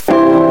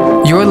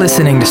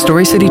listening to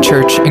Story City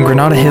Church in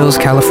Granada Hills,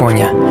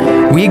 California.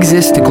 We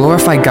exist to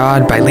glorify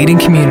God by leading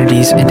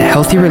communities into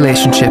healthy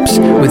relationships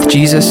with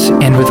Jesus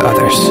and with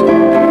others.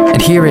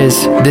 And here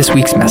is this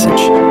week's message.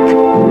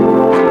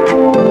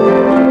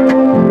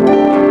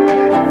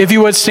 If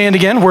you would stand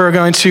again, we're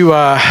going to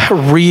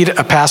read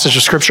a passage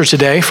of Scripture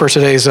today for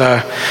today's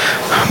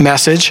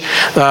message.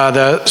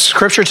 The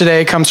Scripture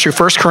today comes through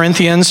 1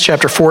 Corinthians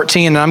chapter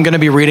 14, and I'm going to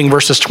be reading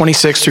verses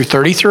 26 through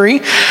 33.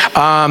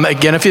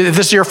 Again, if this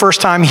is your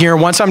first time here,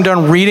 once I'm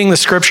done reading the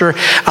Scripture,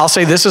 I'll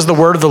say this is the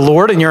word of the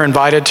Lord, and you're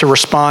invited to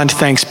respond,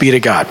 thanks be to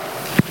God.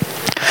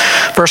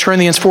 1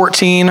 Corinthians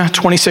 14,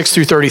 26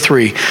 through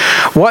 33.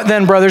 What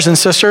then, brothers and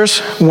sisters,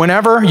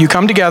 whenever you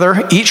come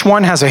together, each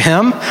one has a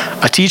hymn,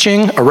 a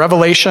teaching, a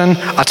revelation,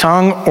 a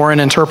tongue, or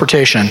an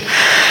interpretation.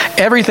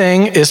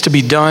 Everything is to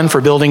be done for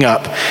building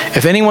up.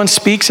 If anyone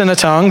speaks in a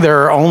tongue,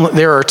 there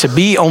are to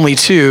be only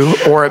two,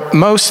 or at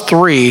most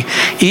three,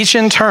 each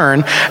in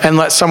turn, and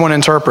let someone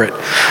interpret.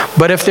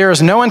 But if there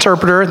is no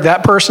interpreter,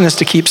 that person is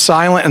to keep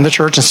silent in the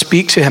church and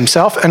speak to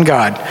himself and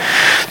God.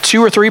 2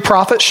 or 3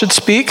 prophets should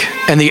speak,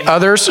 and the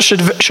others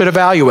should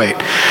evaluate.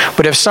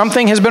 But if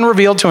something has been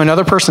revealed to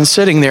another person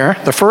sitting there,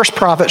 the first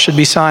prophet should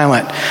be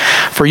silent.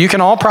 For you can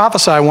all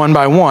prophesy one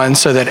by one,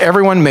 so that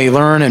everyone may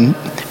learn and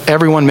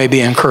everyone may be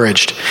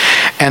encouraged.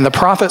 And the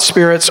prophet's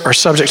spirits are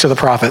subject to the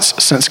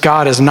prophets, since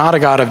God is not a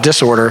God of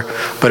disorder,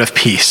 but of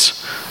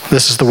peace.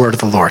 This is the word of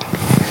the Lord.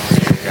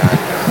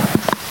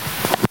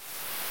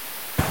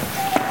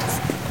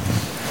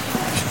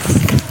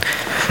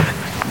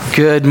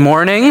 Good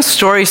morning,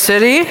 Story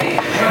City.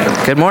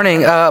 Good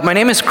morning. My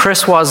name is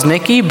Chris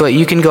Woznicki, but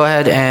you can go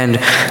ahead and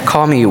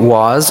call me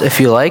Woz if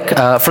you like.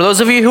 For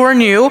those of you who are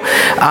new,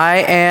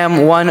 I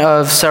am one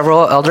of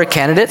several elder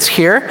candidates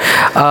here.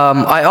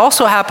 I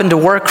also happen to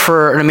work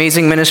for an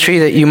amazing ministry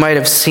that you might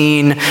have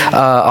seen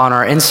on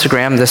our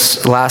Instagram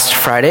this last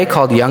Friday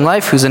called Young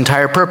Life, whose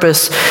entire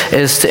purpose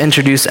is to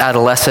introduce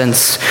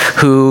adolescents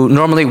who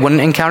normally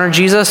wouldn't encounter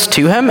Jesus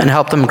to him and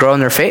help them grow in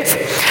their faith.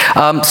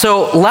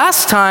 So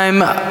last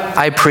time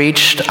I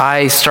preached,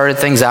 I started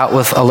things out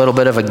with a little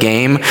bit of a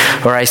game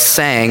where I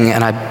sang,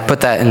 and I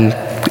put that in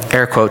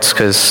air quotes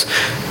because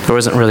there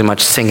wasn't really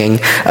much singing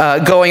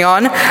going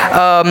on.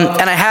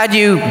 And I had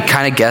you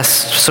kind of guess,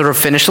 sort of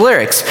finish the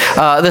lyrics.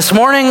 This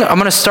morning, I'm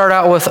going to start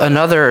out with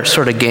another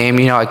sort of game.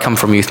 You know, I come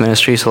from youth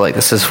ministry, so like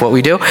this is what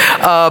we do.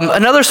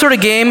 Another sort of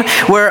game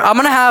where I'm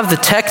going to have the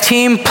tech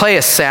team play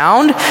a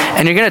sound,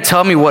 and you're going to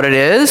tell me what it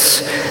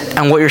is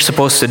and what you're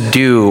supposed to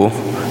do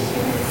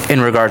in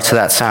regards to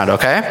that sound,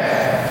 okay?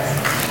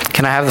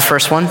 Can I have the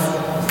first one?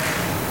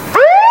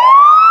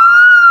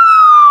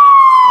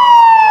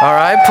 All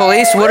right,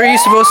 police, what are you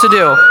supposed to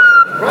do?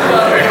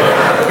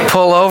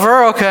 Pull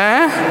over,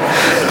 okay.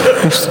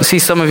 See,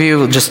 some of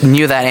you just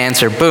knew that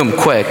answer. Boom,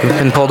 quick. You've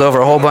been pulled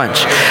over a whole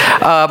bunch.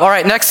 All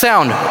right, next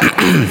sound.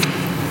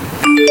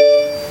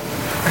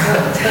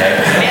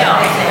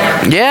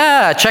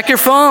 Yeah, check your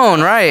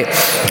phone, right.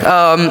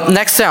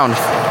 Next sound.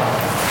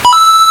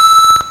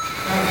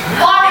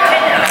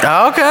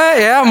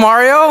 Okay, yeah,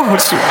 Mario.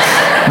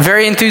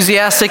 Very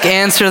enthusiastic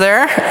answer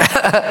there.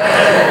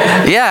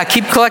 Yeah,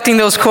 keep collecting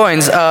those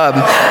coins.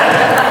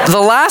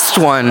 The last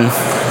one.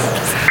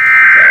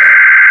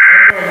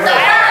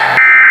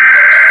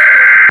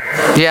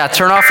 Yeah,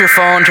 turn off your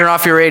phone, turn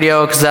off your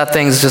radio, because that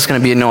thing's just going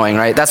to be annoying,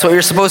 right? That's what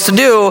you're supposed to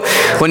do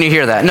when you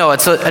hear that. No,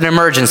 it's an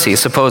emergency,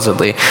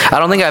 supposedly. I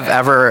don't think I've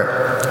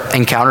ever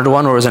encountered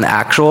one where it was an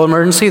actual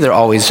emergency. They're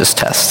always just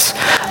tests.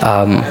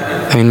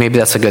 I mean, maybe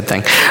that's a good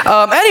thing.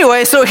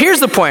 Anyway, so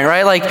here's the point,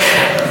 right? Like,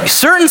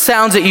 certain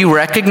sounds that you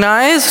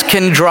recognize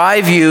can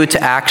drive you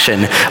to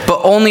action,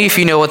 but only if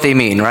you know what they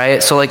mean,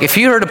 right? So, like, if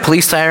you heard a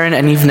police siren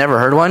and you've never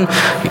heard one,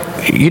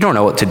 you don't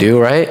know what to do,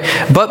 right?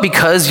 But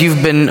because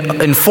you've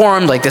been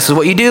informed, like, this is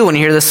what you do when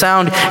you hear the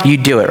sound, you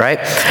do it, right?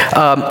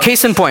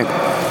 Case in point.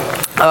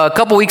 A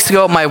couple weeks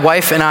ago, my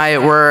wife and I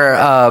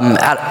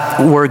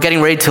were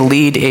getting ready to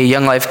lead a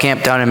Young Life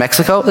camp down in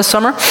Mexico this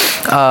summer.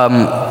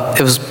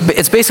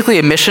 It's basically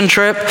a mission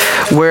trip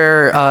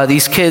where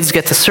these kids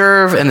get to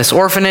serve in this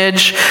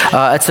orphanage.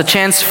 It's a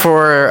chance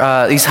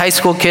for these high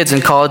school kids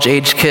and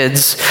college-age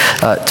kids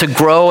to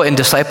grow in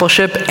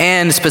discipleship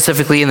and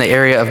specifically in the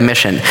area of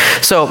mission.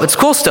 So it's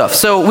cool stuff.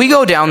 So we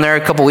go down there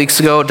a couple weeks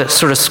ago to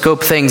sort of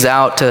scope things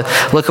out, to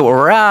look at where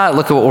we're at,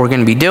 look at what we're going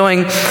to be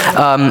doing.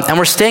 And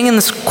we're staying in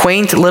this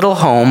quaint little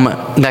home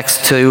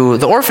next to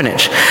the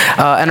orphanage.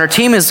 And our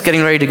team is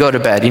getting ready to go to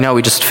bed. You know,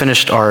 we just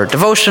finished our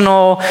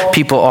devotional.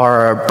 People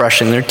are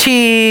brushing their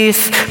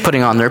teeth,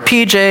 putting on their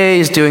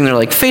PJs, doing their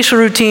like facial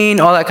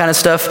routine, all that kind of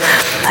stuff.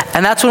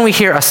 And that's when we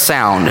hear a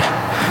sound.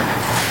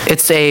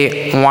 It's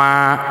a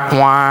wah,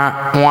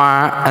 wah,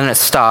 wah, and it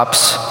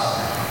stops.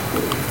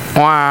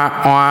 Wah,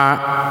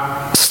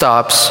 wah,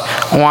 stops.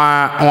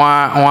 Wah,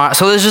 wah, wah.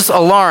 So there's just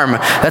alarm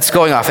that's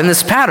going off in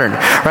this pattern,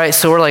 right?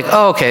 So we're like,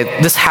 oh,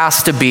 okay, this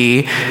has to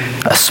be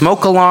a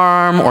smoke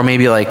alarm or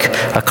maybe like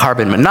a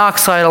carbon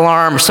monoxide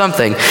alarm or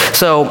something.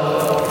 So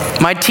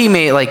my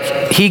teammate,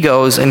 like, he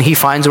goes and he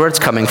finds where it's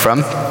coming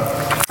from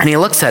and he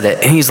looks at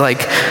it and he's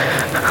like,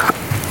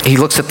 he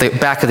looks at the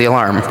back of the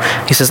alarm.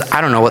 He says,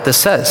 I don't know what this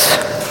says.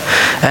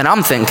 And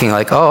I'm thinking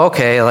like, oh,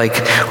 okay, like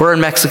we're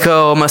in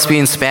Mexico, must be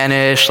in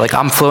Spanish, like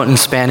I'm fluent in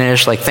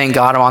Spanish, like thank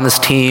God I'm on this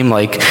team,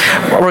 like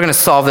we're gonna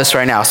solve this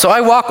right now. So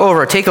I walk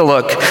over, take a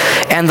look,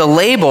 and the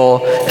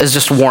label is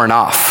just worn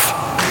off.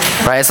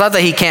 Right? It's not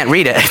that he can't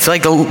read it. It's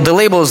like the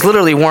label is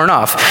literally worn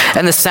off.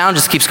 And the sound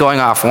just keeps going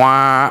off.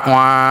 Wah,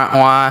 wah,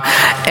 wah.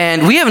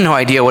 And we have no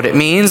idea what it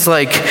means.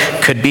 Like,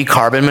 could be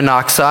carbon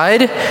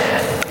monoxide.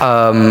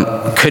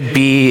 Could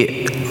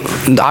be,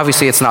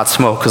 obviously it's not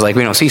smoke because like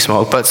we don't see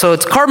smoke. But so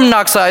it's carbon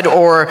monoxide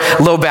or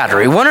low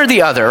battery. One or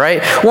the other,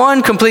 right?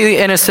 One completely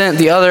innocent.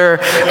 The other,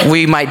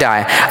 we might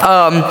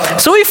die.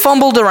 So we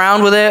fumbled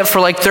around with it for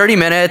like 30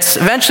 minutes.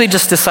 Eventually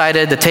just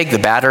decided to take the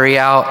battery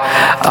out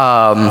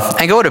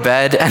and go to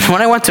bed. And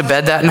when I went to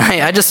bed that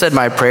night, I just said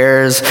my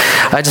prayers.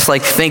 I just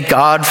like thank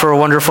God for a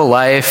wonderful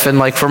life and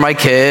like for my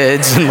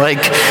kids and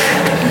like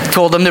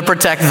told them to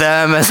protect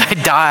them as I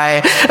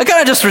die. I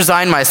kind of just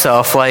resigned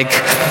myself. Like,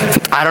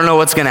 I don't know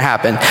what's going to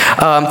happen.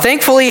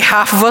 Thankfully,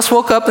 half of us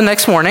woke up the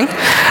next morning.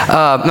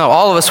 No,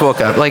 all of us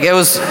woke up. Like it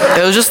was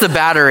just the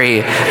battery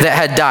that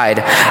had died.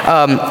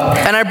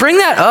 And I bring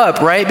that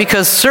up, right?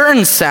 Because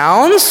certain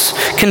sounds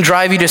can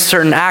drive you to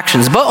certain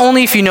actions, but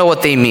only if you know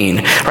what they mean,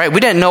 right? We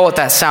didn't know what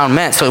that sound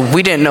meant, so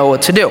we didn't know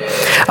what to do.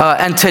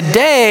 And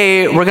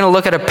today, we're going to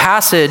look at a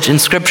passage in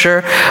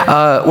Scripture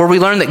where we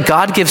learn that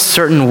God gives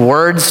certain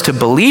words to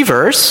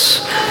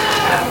believers,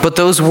 but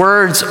those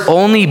words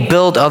only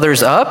build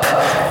others up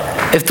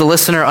if the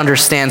listener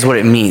understands what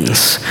it means.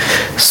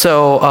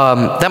 So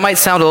that might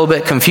sound a little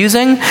bit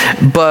confusing,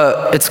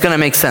 but it's going to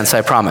make sense,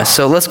 I promise.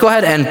 So let's go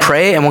ahead and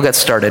pray, and we'll get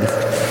started.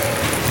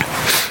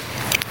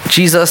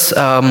 Jesus,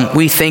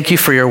 we thank you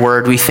for your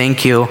word. We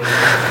thank you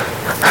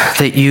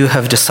that you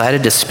have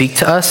decided to speak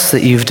to us,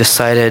 that you've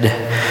decided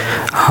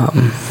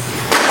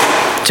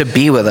to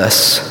be with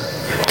us,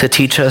 to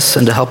teach us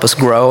and to help us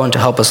grow and to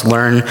help us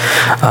learn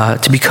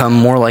to become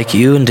more like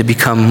you and to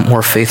become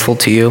more faithful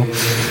to you.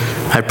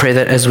 I pray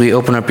that as we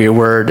open up your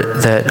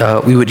word,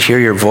 that we would hear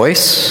your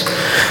voice,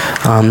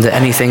 that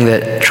anything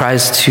that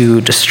tries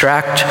to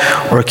distract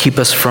or keep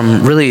us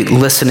from really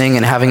listening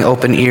and having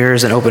open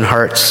ears and open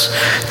hearts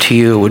to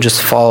you would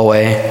just fall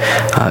away.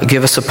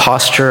 Give us a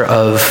posture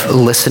of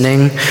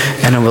listening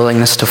and a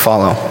willingness to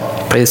follow.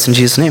 Pray this in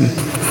Jesus' name.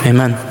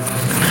 Amen.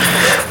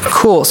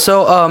 Cool.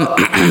 So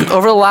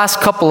over the last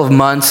couple of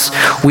months,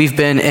 we've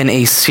been in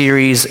a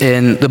series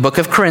in the book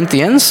of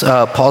Corinthians,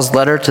 Paul's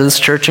letter to this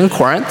church in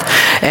Corinth.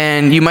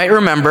 And you might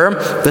remember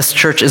this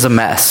church is a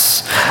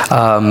mess.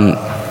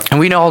 And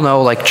we all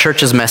know, like,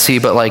 church is messy,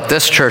 but, like,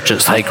 this church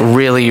is, like,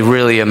 really,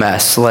 really a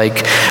mess.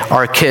 Like,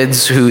 our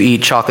kids who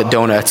eat chocolate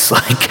donuts,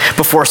 like,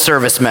 before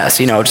service mess,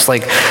 you know, just,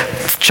 like,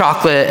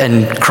 chocolate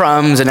and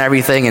crumbs and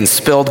everything and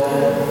spilled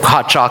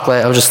hot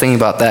chocolate. I was just thinking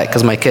about that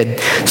because my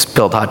kid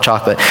spilled hot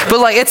chocolate. But,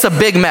 like, it's a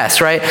big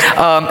mess, right?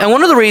 And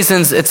one of the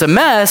reasons it's a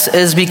mess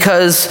is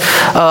because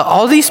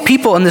all these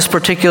people in this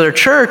particular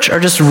church are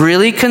just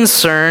really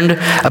concerned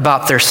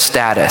about their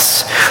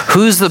status.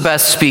 Who's the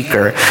best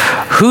speaker?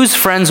 Who's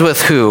friends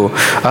with who?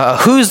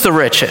 Who's the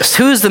richest?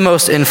 Who's the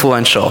most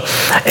influential?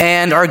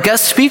 And our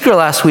guest speaker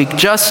last week,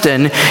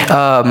 Justin,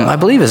 I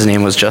believe his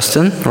name was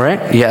Justin,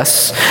 right?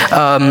 Yes.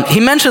 He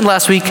mentioned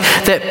last week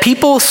that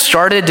people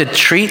started to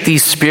treat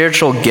these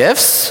spiritual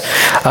gifts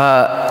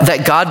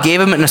that God gave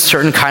them in a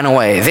certain kind of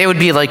way. They would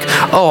be like,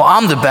 oh,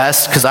 I'm the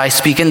best because I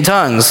speak in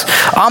tongues.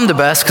 I'm the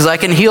best because I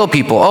can heal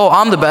people. Oh,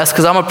 I'm the best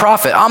because I'm a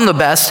prophet. I'm the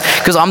best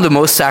because I'm the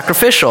most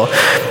sacrificial.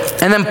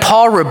 And then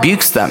Paul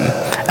rebukes them.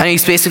 And he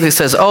basically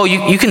says, oh,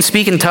 you can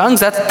speak in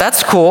tongues?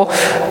 That's cool.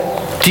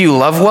 Do you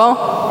love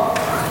well?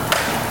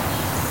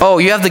 Oh,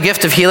 you have the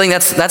gift of healing?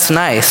 That's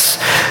nice.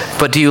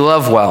 But do you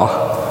love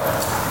well?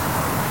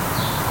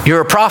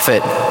 You're a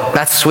prophet.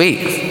 That's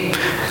sweet.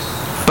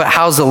 But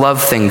how's the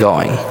love thing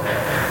going?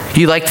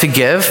 You like to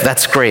give?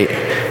 That's great.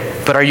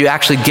 But are you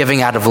actually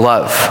giving out of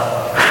love?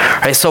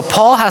 Right, so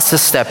Paul has to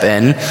step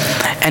in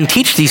and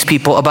teach these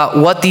people about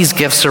what these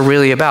gifts are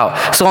really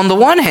about. So on the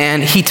one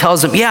hand, he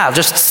tells them, yeah,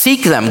 just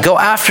seek them, go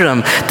after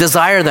them,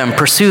 desire them,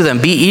 pursue them,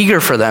 be eager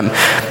for them.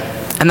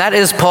 And that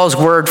is Paul's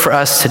word for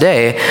us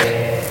today.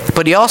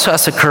 But he also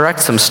has to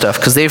correct some stuff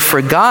because they've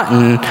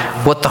forgotten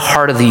what the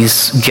heart of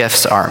these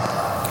gifts are.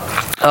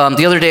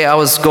 The other day I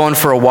was going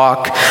for a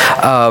walk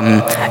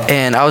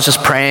and I was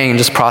just praying and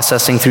just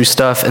processing through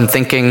stuff and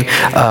thanking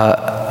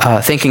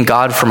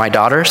God for my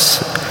daughters,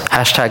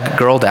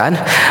 #GirlDad.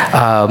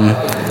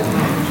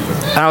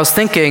 And I was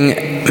thinking,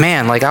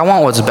 man, like I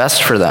want what's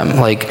best for them.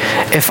 Like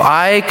if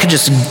I could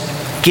just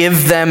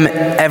give them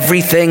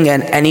everything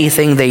and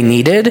anything they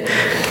needed,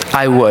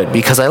 I would,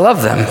 because I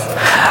love them.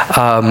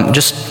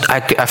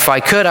 If I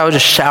could, I would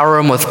just shower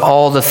them with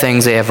all the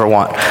things they ever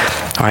want,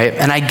 right?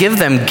 And I give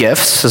them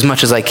gifts as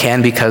much as I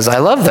can because I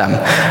love them,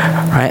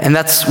 right? And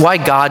that's why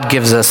God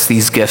gives us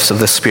these gifts of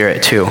the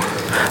Spirit too.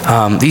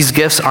 These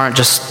gifts aren't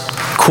just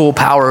cool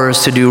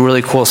powers to do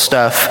really cool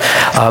stuff.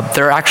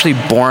 They're actually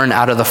born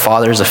out of the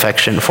Father's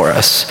affection for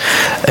us.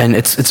 And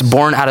it's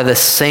born out of the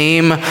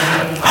same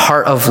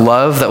heart of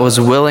love that was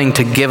willing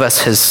to give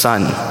us his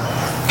Son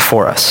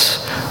for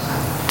us,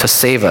 to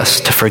save us,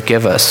 to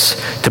forgive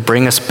us, to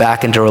bring us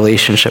back into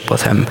relationship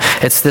with him.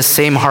 It's this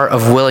same heart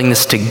of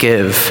willingness to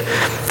give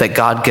that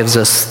God gives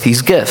us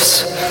these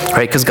gifts,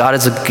 right? Because God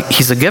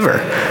he's a giver.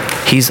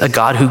 He's a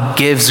God who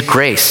gives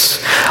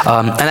grace.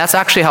 And that's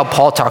actually how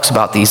Paul talks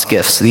about these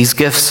gifts. These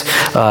gifts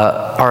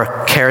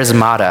are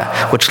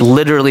charismata, which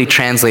literally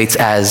translates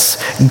as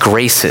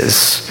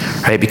graces,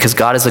 right? Because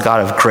God is a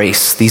God of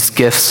grace. These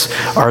gifts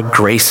are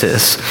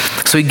graces.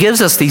 So he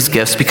gives us these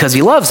gifts because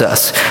he loves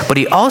us, but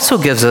he also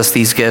gives us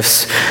these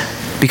gifts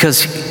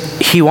because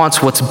he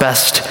wants what's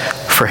best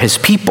for his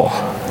people,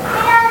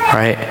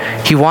 right?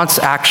 He wants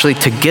actually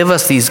to give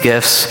us these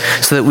gifts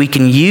so that we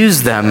can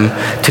use them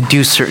to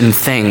do certain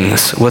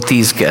things with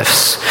these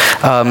gifts.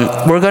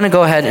 We're going to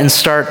go ahead and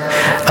start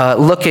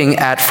looking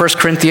at 1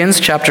 Corinthians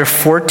chapter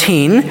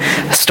 14,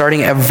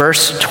 starting at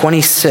verse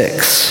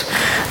 26.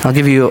 I'll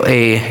give you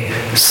a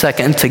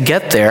second to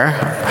get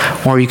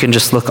there, or you can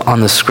just look on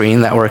the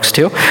screen. That works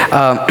too.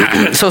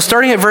 So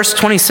starting at verse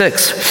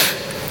 26,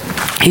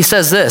 he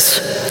says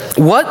this: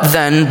 "What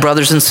then,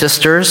 brothers and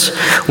sisters,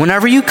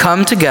 whenever you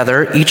come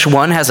together, each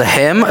one has a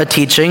hymn, a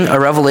teaching, a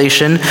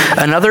revelation,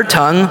 another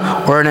tongue,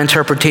 or an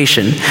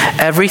interpretation.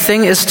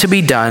 Everything is to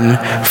be done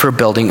for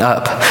building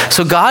up."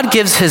 So God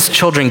gives his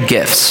children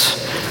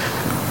gifts: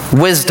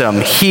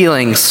 wisdom,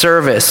 healing,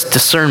 service,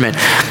 discernment.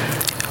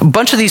 A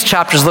bunch of these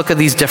chapters look at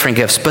these different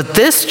gifts, but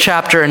this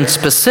chapter in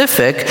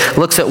specific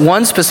looks at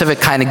one specific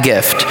kind of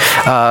gift,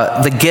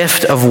 the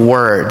gift of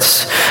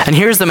words. And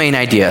here's the main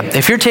idea.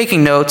 If you're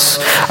taking notes,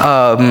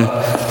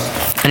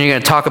 and you're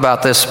going to talk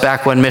about this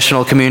back when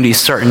missional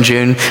communities start in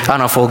June. I don't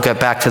know if we'll get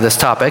back to this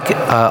topic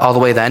all the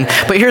way then,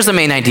 but here's the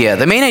main idea.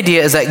 The main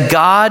idea is that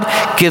God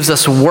gives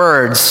us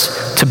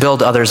words to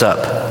build others up.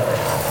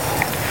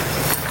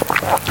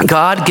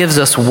 God gives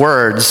us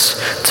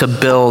words to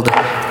build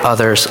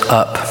others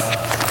up.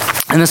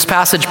 In this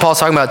passage, Paul's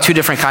talking about two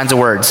different kinds of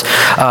words.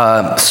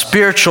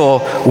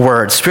 Spiritual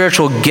words,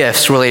 spiritual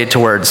gifts related to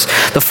words.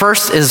 The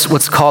first is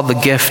what's called the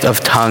gift of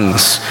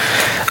tongues.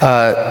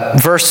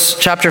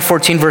 Chapter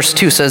 14, verse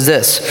 2 says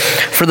this: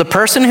 "For the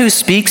person who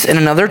speaks in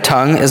another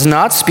tongue is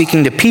not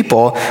speaking to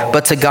people,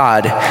 but to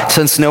God.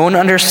 Since no one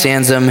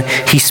understands him,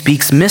 he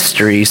speaks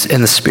mysteries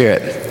in the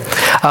Spirit."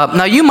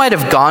 Now, you might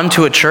have gone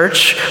to a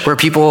church where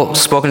people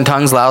spoke in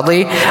tongues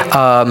loudly.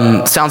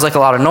 Sounds like a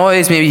lot of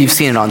noise. Maybe you've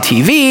seen it on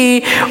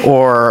TV,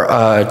 or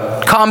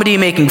comedy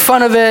making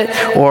fun of it,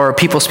 or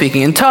people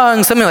speaking in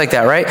tongues, something like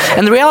that, right?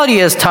 And the reality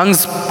is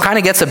tongues kind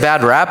of gets a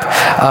bad rap,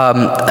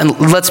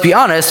 and let's be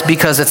honest,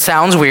 because it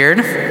sounds weird,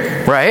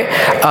 right?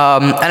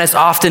 And it's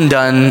often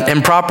done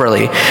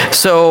improperly.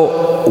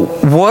 So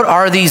what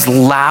are these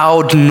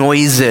loud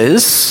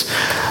noises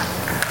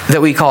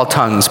that we call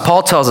tongues?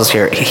 Paul tells us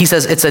here. He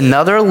says it's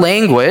another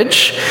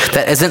language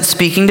that isn't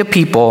speaking to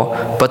people,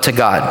 but to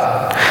God.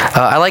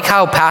 I like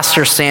how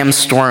Pastor Sam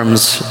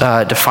Storms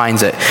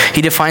defines it.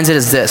 He defines it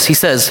as this. He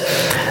says,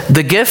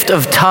 "The gift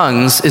of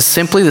tongues is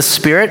simply the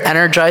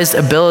Spirit-energized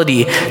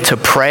ability to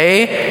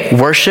pray,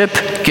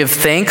 worship, give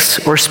thanks,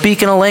 or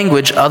speak in a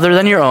language other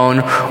than your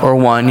own or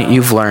one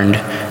you've learned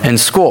in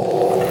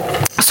school."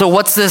 So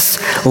what's this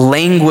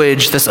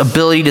language, this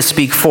ability to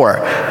speak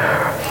for?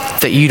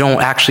 That you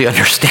don't actually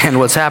understand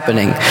what's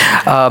happening.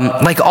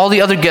 Like all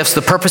the other gifts,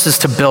 the purpose is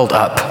to build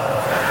up,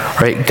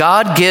 right?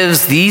 God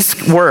gives these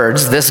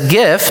words, this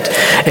gift,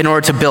 in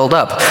order to build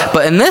up.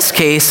 But in this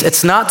case,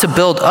 it's not to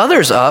build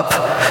others up,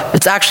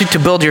 it's actually to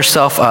build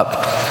yourself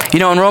up. You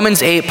know, in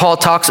Romans 8, Paul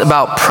talks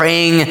about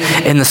praying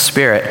in the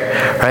Spirit,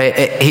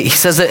 right? He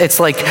says that it's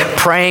like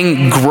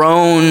praying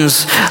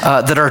groans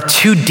that are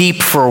too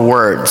deep for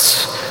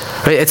words.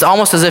 It's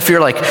almost as if you're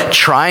like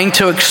trying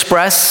to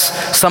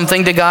express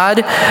something to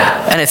God,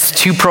 and it's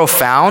too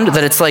profound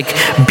that it's like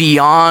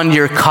beyond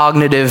your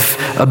cognitive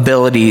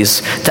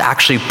abilities to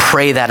actually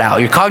pray that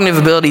out. Your cognitive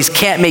abilities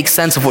can't make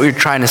sense of what you're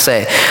trying to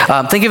say.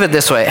 Think of it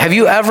this way. Have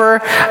you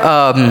ever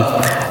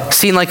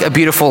seen like a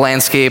beautiful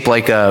landscape,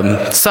 like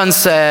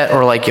sunset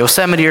or like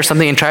Yosemite or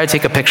something, and try to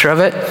take a picture of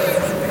it?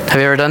 Have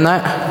you ever done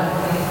that?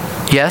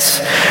 Yes?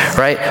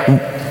 Right?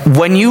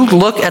 When you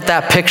look at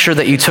that picture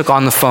that you took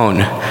on the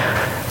phone,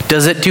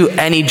 does it do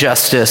any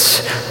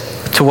justice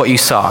to what you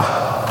saw?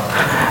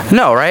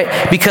 No,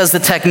 right? Because the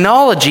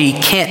technology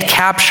can't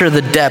capture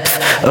the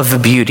depth of the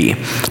beauty.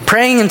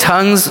 Praying in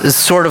tongues is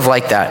sort of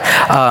like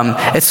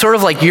that. It's sort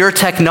of like your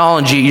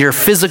technology, your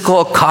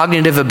physical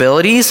cognitive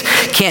abilities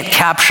can't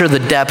capture the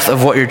depth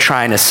of what you're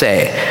trying to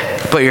say,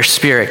 but your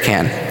spirit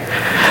can.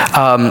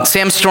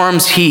 Sam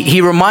Storms, he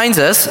reminds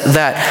us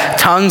that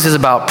tongues is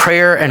about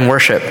prayer and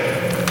worship.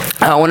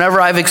 Whenever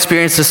I've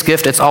experienced this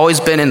gift, it's always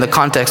been in the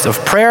context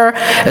of prayer.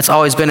 It's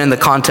always been in the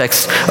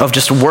context of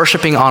just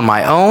worshiping on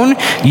my own.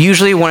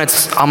 Usually when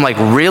I'm like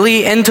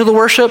really into the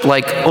worship,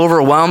 like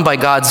overwhelmed by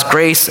God's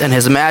grace and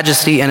his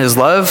majesty and his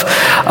love.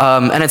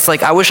 And it's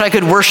like, I wish I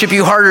could worship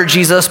you harder,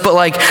 Jesus, but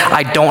like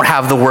I don't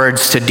have the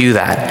words to do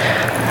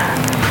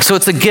that. So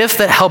it's a gift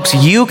that helps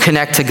you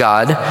connect to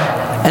God,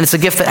 and it's a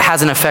gift that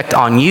has an effect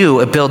on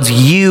you. It builds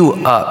you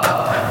up.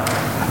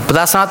 But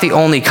that's not the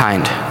only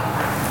kind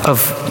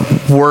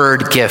of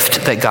word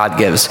gift that God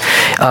gives.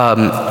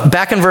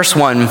 Back in verse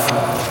 1,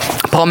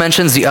 Paul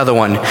mentions the other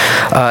one.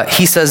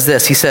 He says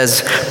this, he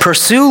says,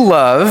 pursue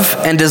love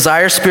and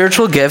desire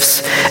spiritual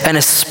gifts, and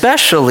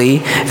especially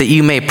that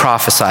you may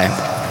prophesy.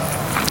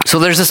 So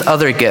there's this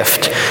other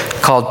gift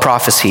called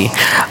prophecy.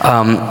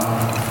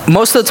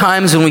 Most of the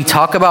times when we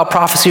talk about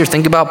prophecy or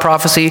think about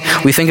prophecy,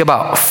 we think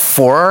about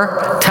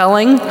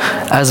foretelling,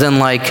 as in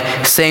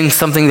like saying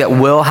something that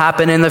will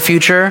happen in the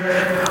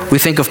future. We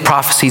think of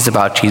prophecies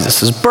about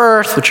Jesus'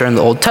 birth, which are in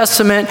the Old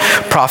Testament,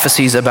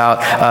 prophecies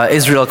about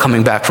Israel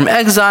coming back from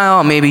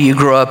exile. Maybe you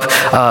grew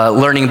up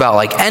learning about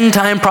like end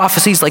time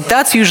prophecies. Like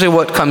that's usually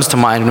what comes to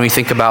mind when we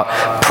think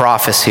about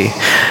prophecy.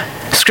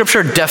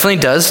 Scripture definitely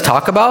does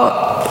talk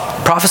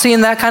about prophecy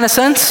in that kind of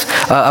sense,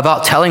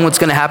 about telling what's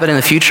going to happen in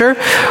the future,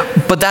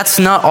 but that's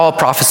not all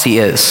prophecy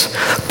is.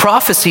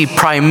 Prophecy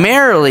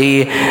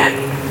primarily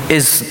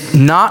is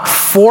not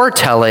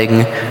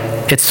foretelling,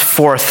 it's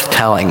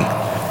forthtelling.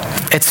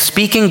 It's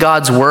speaking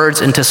God's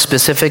words into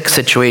specific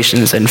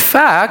situations. In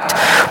fact,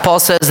 Paul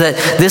says that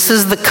this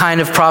is the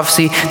kind of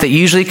prophecy that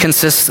usually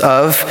consists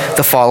of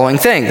the following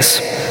things.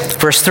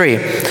 Verse 3,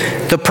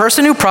 the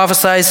person who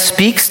prophesies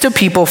speaks to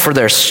people for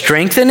their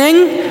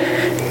strengthening,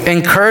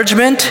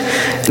 encouragement,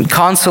 and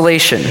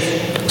consolation.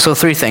 So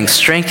 3 things: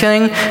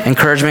 strengthening,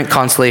 encouragement,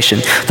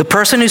 consolation. The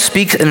person who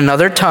speaks in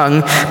another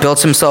tongue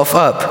builds himself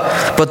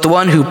up, but the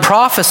one who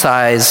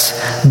prophesies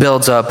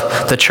builds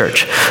up the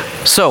church.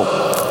 So,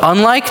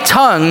 unlike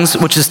tongues,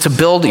 which is to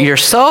build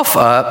yourself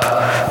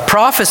up,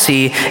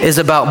 prophecy is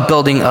about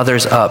building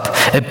others up.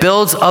 It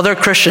builds other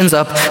Christians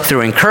up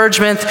through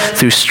encouragement,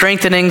 through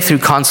strengthening, through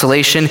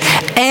consolation,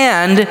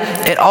 and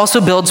it also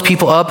builds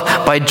people up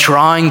by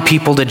drawing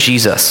people to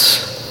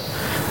Jesus.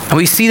 And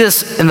we see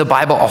this in the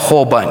Bible a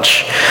whole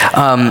bunch.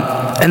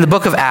 In the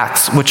book of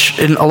Acts, which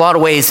in a lot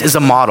of ways is a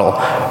model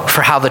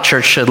for how the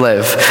church should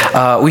live.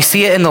 We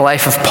see it in the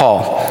life of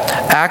Paul.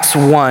 Acts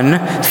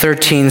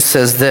 1:13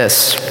 says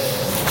this.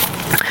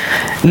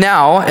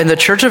 Now, in the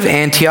church of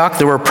Antioch,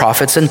 there were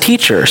prophets and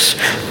teachers: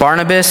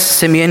 Barnabas,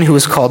 Simeon, who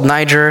was called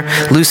Niger,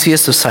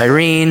 Lucius of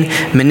Cyrene,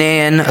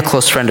 Manaen, a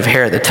close friend of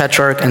Herod the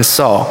Tetrarch, and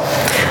Saul.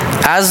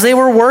 As they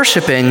were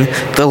worshiping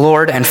the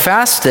Lord and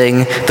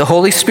fasting, the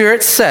Holy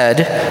Spirit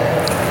said,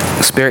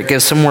 the Spirit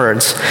gives some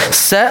words,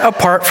 "Set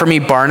apart for me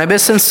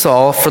Barnabas and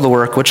Saul for the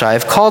work which I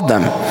have called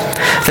them."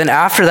 Then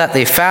after that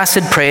they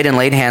fasted, prayed, and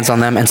laid hands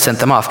on them and sent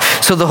them off.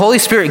 So the Holy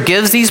Spirit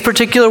gives these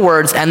particular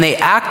words and they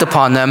act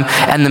upon them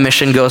and the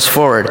mission goes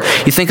forward.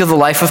 You think of the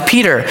life of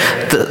Peter.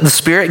 The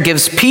Spirit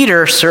gives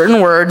Peter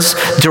certain words,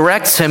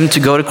 directs him to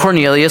go to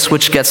Cornelius,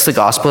 which gets the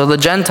gospel of the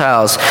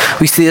Gentiles.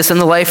 We see this in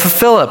the life of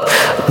Philip.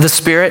 The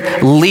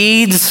Spirit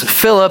leads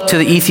Philip to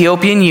the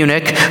Ethiopian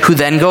eunuch, who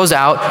then goes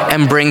out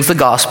and brings the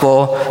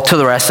gospel to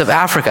the rest of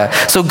Africa.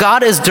 So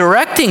God is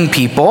directing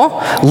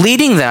people,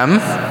 leading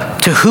them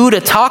to who to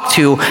talk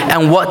to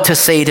and what to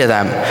say to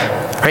them,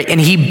 right?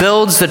 And he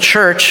builds the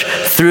church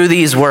through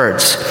these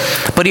words.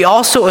 But he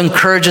also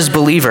encourages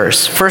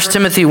believers. 1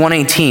 Timothy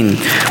 1:18.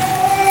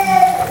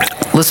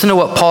 Listen to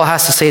what Paul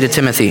has to say to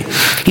Timothy.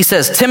 He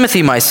says,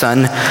 "Timothy, my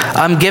son,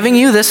 I'm giving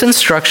you this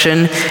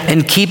instruction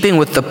in keeping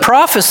with the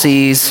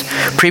prophecies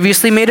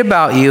previously made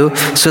about you,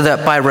 so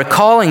that by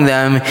recalling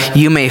them,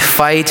 you may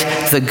fight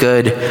the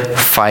good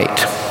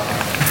fight."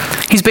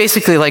 He's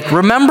basically like,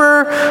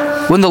 remember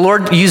when the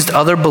Lord used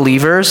other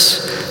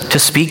believers to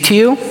speak to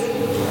you?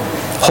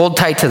 Hold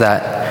tight to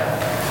that.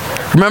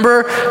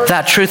 Remember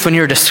that truth when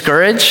you're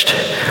discouraged,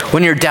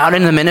 when you're down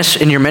in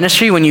your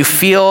ministry, when you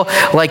feel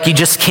like you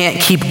just can't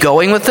keep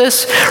going with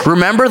this?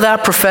 Remember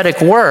that prophetic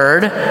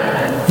word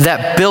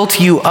that built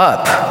you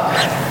up.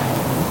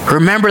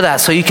 Remember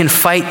that so you can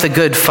fight the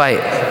good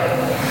fight.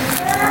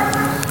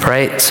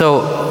 Right?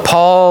 So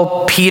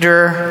Paul,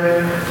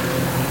 Peter,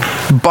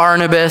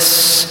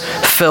 Barnabas,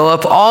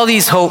 Philip, all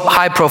these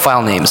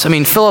high-profile names. I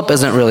mean, Philip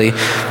isn't really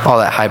all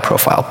that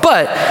high-profile,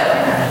 but,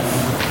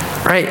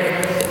 right,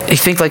 you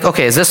think like,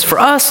 okay, is this for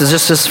us? Is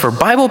this for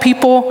Bible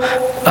people?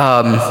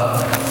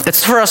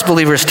 It's for us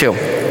believers too.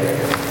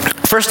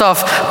 First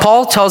off,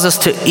 Paul tells us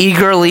to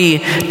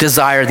eagerly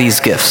desire these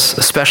gifts,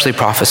 especially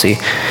prophecy.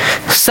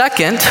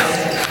 Second,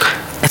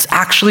 it's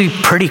actually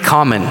pretty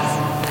common.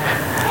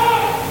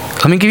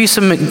 Let me give you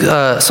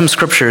some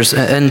scriptures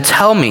and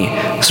tell me.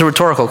 It's a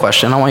rhetorical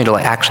question. I don't want you to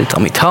actually tell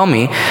me. Tell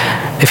me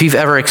if you've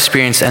ever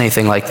experienced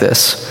anything like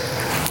this.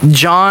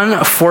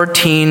 John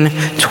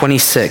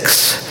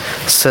 14:26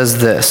 says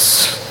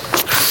this.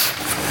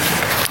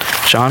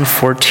 John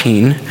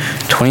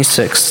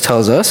 14:26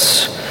 tells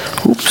us.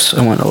 Oops,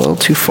 I went a little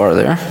too far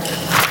there.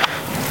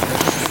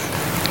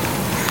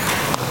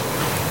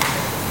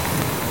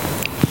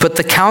 But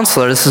the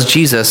counselor, this is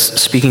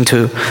Jesus speaking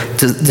to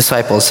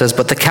disciples, says,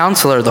 but the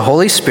counselor, the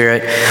Holy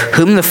Spirit,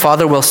 whom the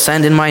Father will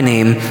send in my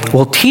name,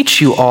 will teach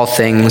you all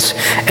things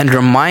and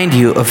remind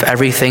you of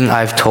everything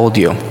I've told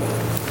you.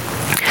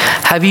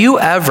 Have you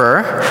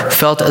ever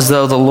felt as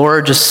though the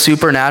Lord just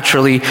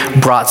supernaturally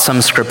brought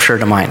some scripture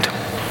to mind?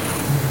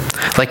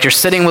 Like you're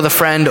sitting with a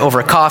friend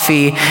over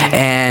coffee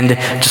and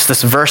just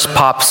this verse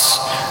pops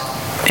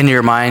into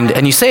your mind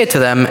and you say it to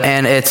them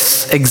and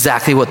it's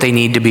exactly what they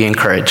need to be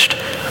encouraged.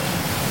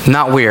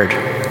 Not weird,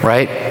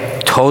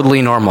 right?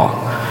 Totally normal.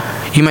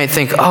 You might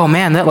think, oh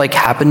man, that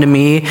happened to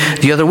me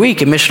the other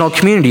week in missional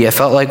community. I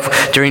felt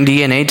like during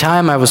DNA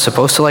time I was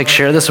supposed to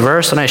share this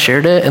verse and I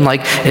shared it and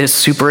it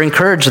super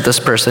encouraged this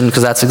person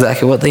because that's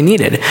exactly what they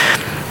needed.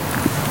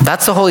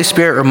 That's the Holy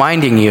Spirit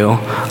reminding you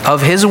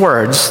of his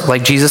words,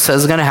 like Jesus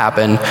says is going to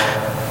happen,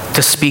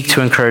 to speak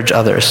to encourage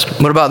others.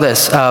 What about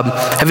this?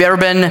 Have you ever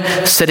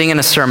been sitting in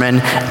a sermon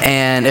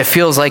and it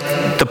feels like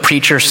the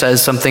preacher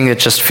says something that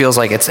just feels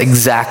like it's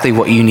exactly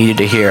what you needed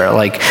to hear?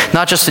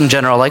 Not just in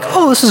general,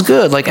 oh, this is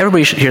good,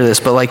 everybody should hear this,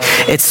 but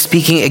it's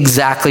speaking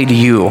exactly to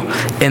you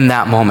in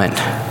that moment.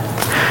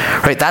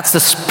 Right? That's the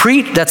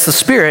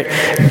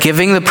Spirit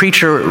giving the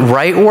preacher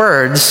right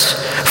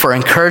words for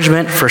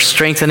encouragement, for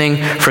strengthening,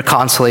 for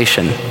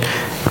consolation.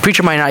 The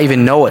preacher might not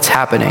even know what's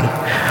happening.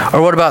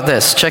 Or what about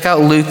this? Check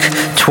out Luke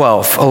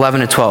 12,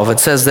 11 to 12. It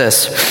says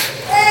this,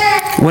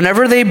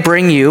 whenever they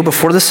bring you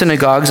before the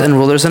synagogues and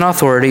rulers and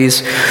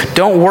authorities,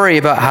 don't worry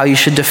about how you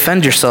should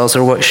defend yourselves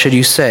or what should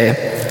you say.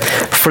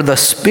 For the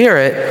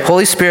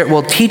Holy Spirit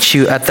will teach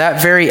you at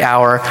that very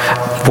hour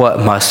what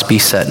must be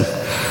said.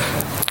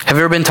 Have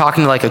you ever been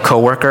talking to a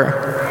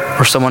coworker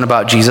or someone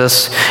about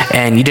Jesus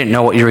and you didn't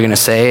know what you were going to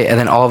say, and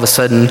then all of a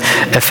sudden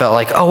it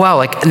felt oh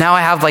wow, now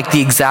I have the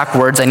exact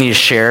words I need to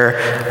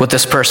share with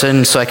this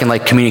person so I can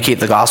communicate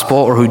the gospel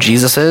or who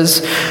Jesus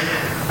is?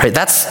 Right?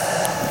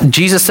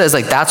 Jesus says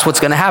that's what's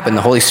going to happen.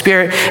 The Holy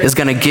Spirit is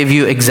going to give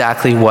you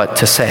exactly what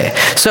to say.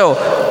 So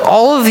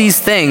all of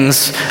these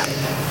things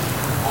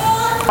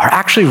are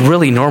actually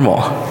really normal.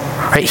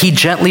 Right? He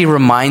gently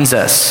reminds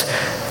us,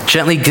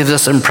 gently gives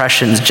us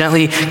impressions,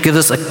 gently gives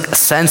us a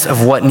sense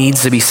of what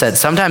needs to be said.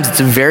 Sometimes it's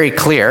very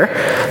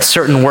clear,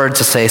 certain words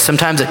to say.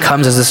 Sometimes it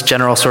comes as this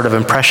general sort of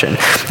impression.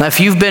 Now, if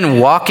you've been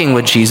walking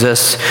with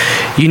Jesus,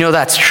 you know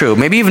that's true.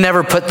 Maybe you've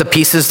never put the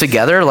pieces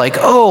together,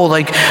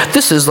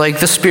 this is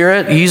the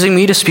Spirit using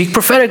me to speak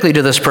prophetically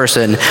to this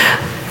person.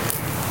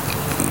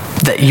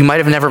 That you might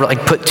have never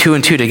put two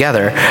and two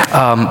together,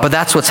 but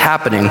that's what's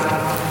happening.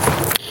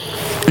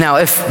 Now,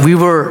 if we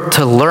were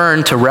to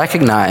learn to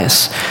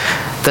recognize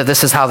that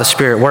this is how the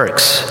Spirit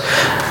works,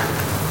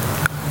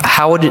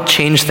 how would it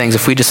change things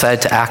if we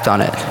decided to act on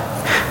it?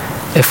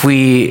 If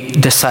we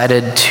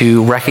decided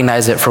to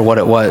recognize it for what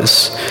it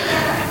was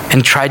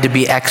and tried to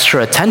be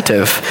extra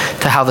attentive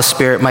to how the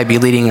Spirit might be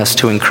leading us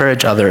to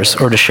encourage others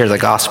or to share the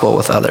gospel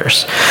with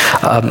others.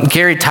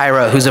 Gary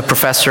Tyra, who's a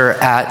professor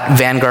at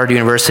Vanguard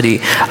University,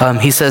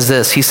 he says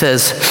this. He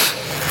says,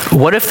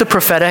 what if the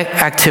prophetic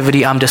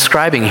activity I'm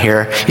describing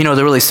here,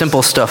 the really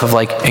simple stuff of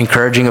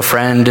encouraging a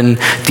friend in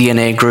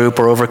DNA group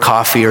or over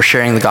coffee or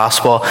sharing the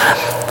gospel,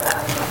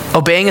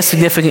 obeying a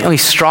significantly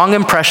strong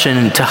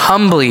impression to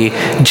humbly,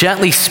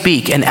 gently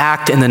speak and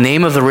act in the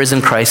name of the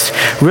risen Christ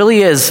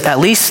really is, at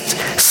least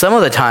some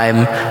of the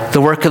time,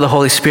 the work of the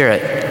Holy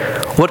Spirit?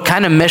 What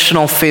kind of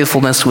missional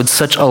faithfulness would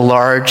such a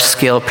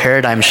large-scale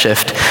paradigm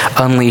shift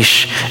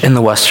unleash in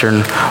the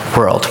Western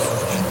world?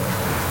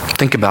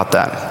 Think about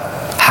that.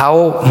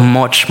 How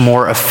much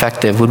more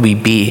effective would we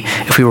be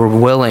if we were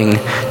willing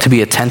to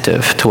be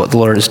attentive to what the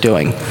Lord is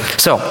doing?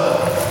 So,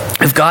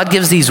 if God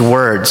gives these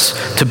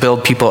words to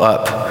build people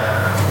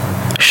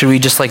up, should we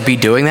just be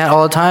doing that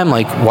all the time?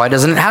 Why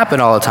doesn't it happen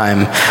all the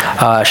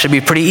time? Should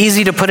be pretty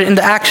easy to put it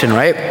into action,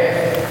 right?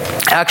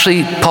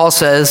 Actually, Paul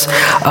says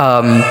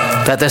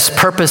that this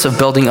purpose of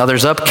building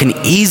others up can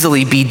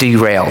easily be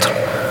derailed.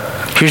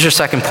 Here's your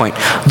second point.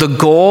 The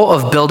goal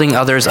of building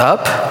others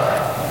up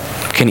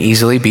can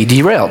easily be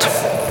derailed.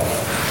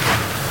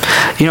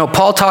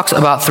 Paul talks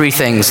about three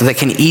things that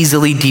can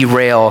easily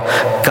derail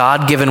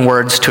God-given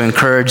words to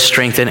encourage,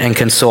 strengthen, and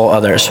console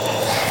others.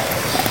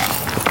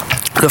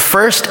 The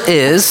first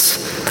is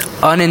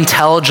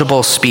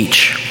unintelligible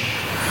speech.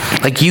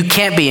 You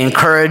can't be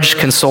encouraged,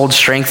 consoled,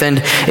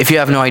 strengthened if you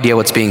have no idea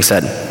what's being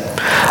said.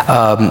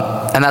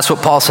 And that's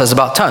what Paul says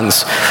about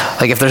tongues.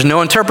 If there's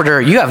no interpreter,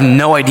 you have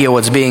no idea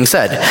what's being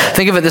said.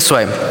 Think of it this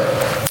way.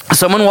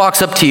 Someone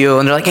walks up to you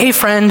and they're like, hey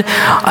friend,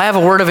 I have a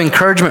word of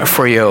encouragement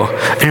for you.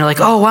 And you're like,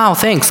 oh wow,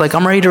 thanks.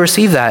 I'm ready to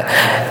receive that.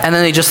 And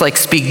then they just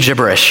speak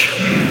gibberish.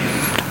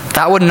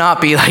 That would not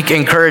be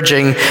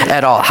encouraging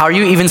at all. How are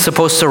you even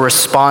supposed to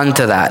respond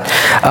to that?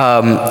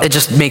 It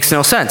just makes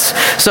no sense.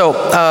 So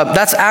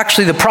that's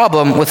actually the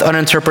problem with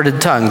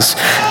uninterpreted tongues.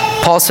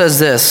 Paul says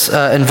this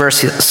in verse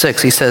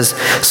 6. He says,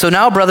 so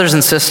now, brothers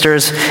and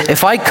sisters,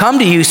 if I come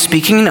to you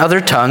speaking in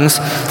other tongues,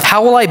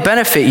 how will I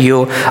benefit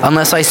you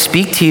unless I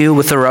speak to you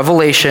with the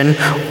revelation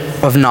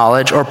of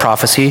knowledge or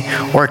prophecy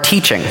or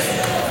teaching?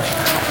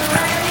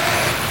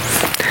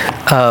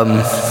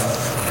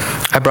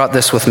 I brought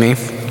this with me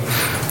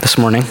this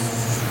morning.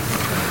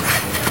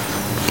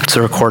 It's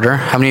a recorder.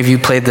 How many of you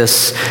played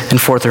this in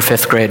 4th or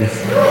 5th grade?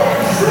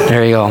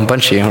 There you go, a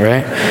bunch of you,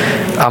 right?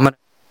 I'm going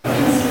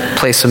to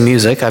play some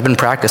music. I've been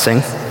practicing.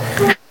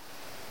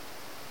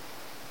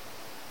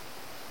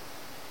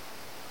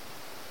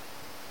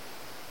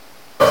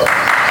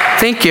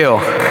 Thank you.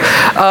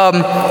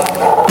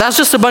 That's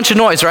just a bunch of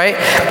noise, right?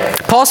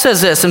 Paul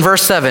says this in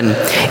verse 7,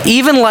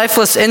 even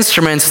lifeless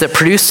instruments that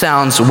produce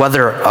sounds,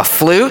 whether a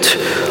flute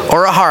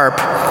or a harp,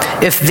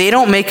 if they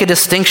don't make a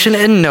distinction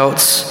in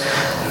notes,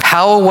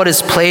 how will what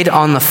is played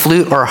on the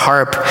flute or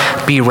harp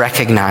be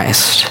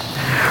recognized?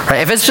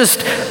 Right? If it's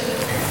just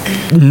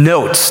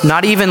notes,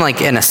 not even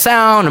like in a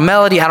sound, a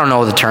melody, I don't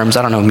know the terms,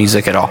 I don't know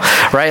music at all,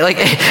 right? Like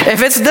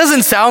if it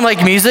doesn't sound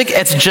like music,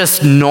 it's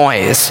just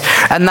noise.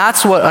 And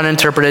that's what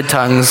uninterpreted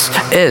tongues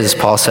is,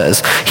 Paul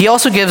says. He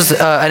also gives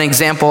an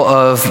example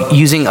of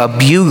using a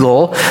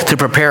bugle to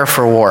prepare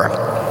for war.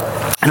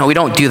 I know we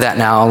don't do that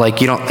now. Like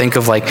you don't think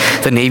of like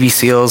the Navy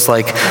SEALs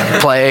like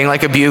playing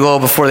like a bugle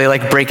before they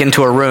like break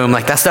into a room.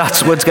 Like that's not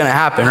what's going to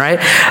happen, right?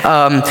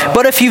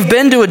 But if you've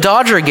been to a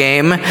Dodger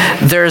game,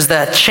 there's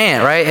that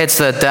chant, right? It's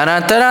the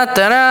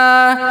da-da-da-da-da.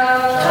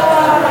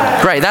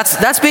 Right,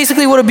 that's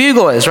basically what a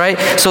bugle is, right?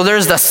 So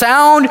there's the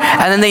sound,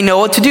 and then they know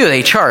what to do.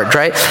 They charge,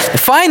 right?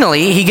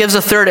 Finally, he gives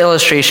a third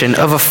illustration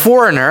of a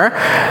foreigner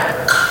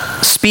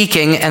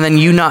speaking and then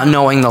you not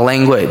knowing the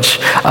language.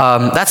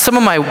 That's some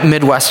of my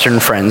Midwestern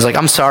friends. Like,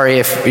 I'm sorry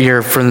if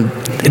you're from,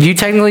 do you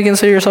technically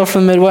consider yourself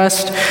from the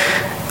Midwest?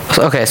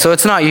 Okay, so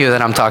it's not you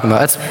that I'm talking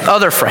about. It's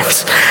other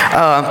friends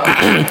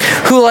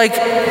who like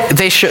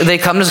they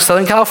come to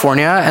Southern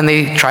California and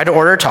they try to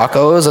order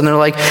tacos and they're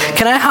like,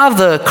 "Can I have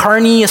the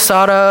carne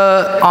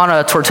asada on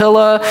a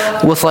tortilla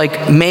with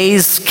like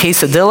maize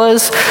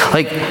quesadillas?"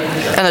 Like,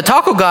 and the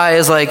taco guy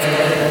is like,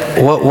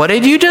 "What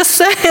did you just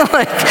say?"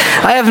 Like,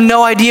 I have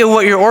no idea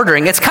what you're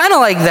ordering. It's kind of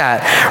like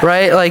that,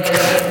 right? Like,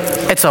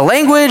 it's a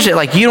language that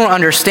like you don't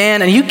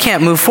understand and you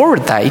can't move forward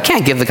with that. You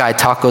can't give the guy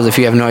tacos if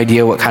you have no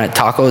idea what kind of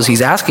tacos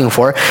he's asking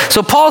for.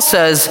 So Paul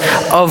says,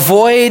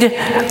 avoid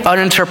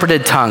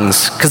uninterpreted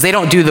tongues because they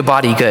don't do the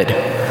body good.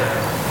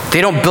 They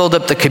don't build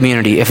up the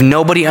community. If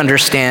nobody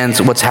understands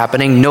what's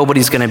happening,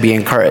 nobody's going to be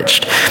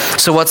encouraged.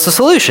 So what's the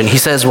solution? He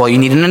says, well, you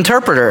need an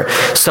interpreter,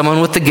 someone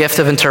with the gift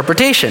of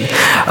interpretation.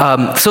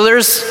 So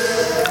there's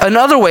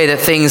another way that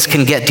things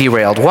can get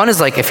derailed. One is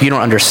like if you don't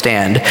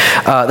understand.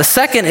 The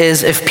second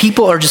is if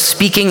people are just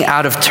speaking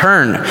out of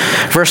turn.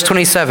 Verse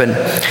 27,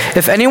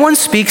 if anyone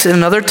speaks in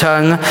another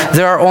tongue,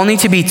 there are only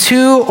to be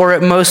 2 or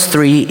at most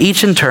 3,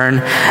 each in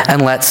turn,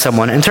 and let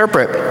someone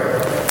interpret.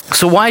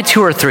 So why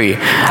 2 or 3?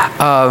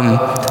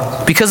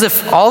 Because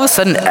if all of a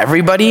sudden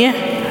everybody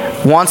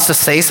wants to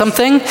say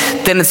something,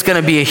 then it's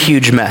going to be a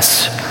huge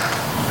mess.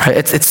 Right?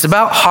 It's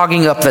about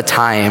hogging up the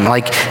time.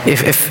 Like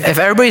if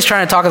everybody's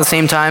trying to talk at the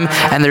same time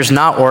and there's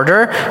not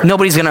order,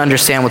 nobody's going to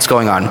understand what's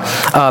going on.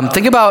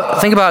 Think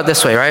about it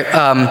this way, right?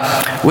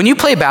 When you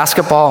play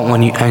basketball,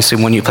 when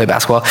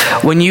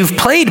you've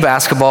played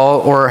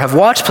basketball or have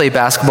watched play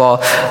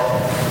basketball,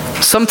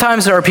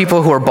 sometimes there are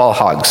people who are ball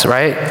hogs,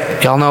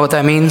 right? Y'all know what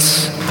that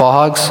means?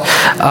 Ball hogs?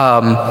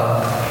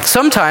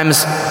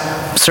 Sometimes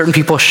certain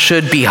people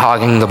should be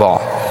hogging the ball,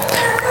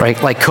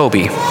 right? Like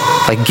Kobe.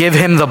 Like, give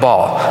him the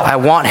ball. I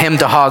want him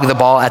to hog the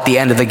ball at the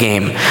end of the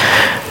game.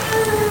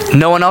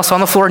 No one else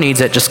on the floor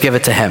needs it. Just give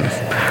it to him,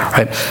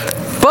 right?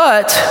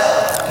 But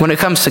when it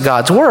comes to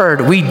God's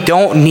word, we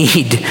don't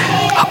need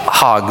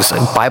hogs,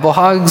 Bible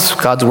hogs,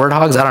 God's word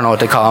hogs. I don't know what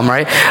to call them,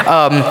 right?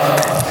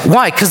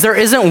 Why? Because there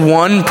isn't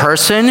one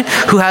person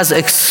who has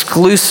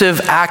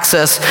exclusive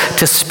access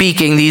to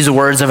speaking these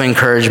words of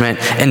encouragement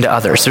into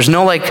others. There's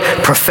no like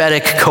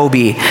prophetic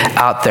Kobe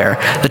out there.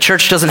 The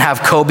church doesn't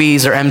have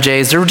Kobe's or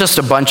MJ's. They're just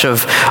a bunch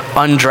of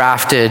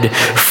undrafted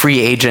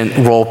free agent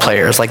role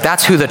players. Like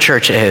that's who the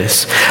church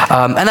is.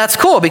 And that's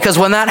cool because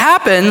when that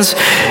happens,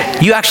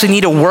 you actually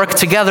need to work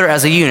together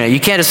as a unit. You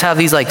can't just have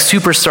these like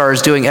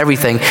superstars doing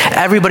everything.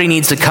 Everybody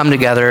needs to come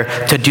together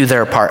to do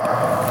their part.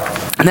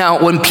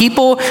 Now, when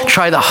people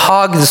try to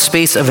hog the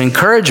space of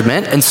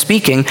encouragement and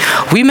speaking,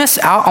 we miss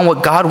out on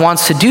what God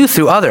wants to do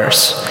through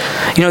others.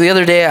 You know, the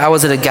other day I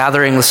was at a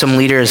gathering with some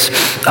leaders,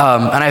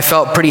 and I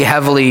felt pretty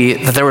heavily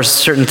that there was a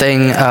certain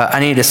thing I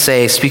needed to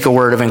say, speak a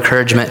word of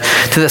encouragement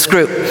to this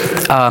group.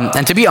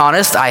 And to be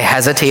honest, I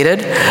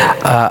hesitated.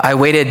 I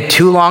waited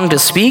too long to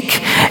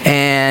speak,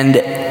 and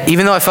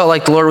even though I felt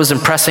like the Lord was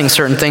impressing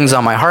certain things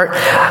on my heart,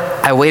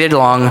 I waited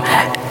long,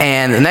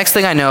 and the next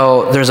thing I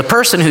know, there's a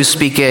person who's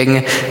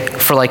speaking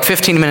for like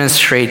 15 minutes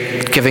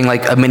straight, giving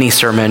like a mini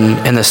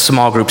sermon in this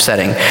small group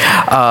setting.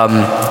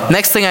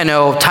 Next thing I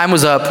know, time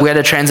was up, we had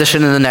to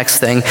transition to the next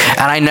thing, and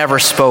I never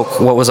spoke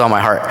what was on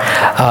my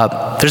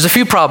heart. There's a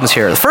few problems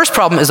here. The first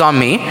problem is on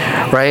me,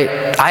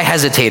 right? I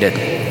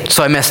hesitated,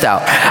 so I missed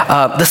out.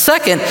 The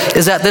second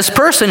is that this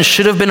person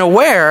should have been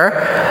aware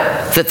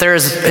that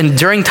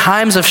during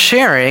times of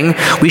sharing,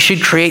 we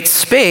should create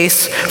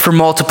space for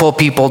multiple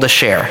people to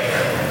share.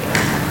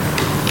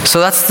 So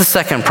that's the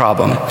second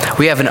problem.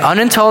 We have an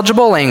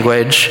unintelligible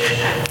language,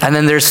 and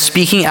then there's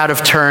speaking out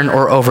of turn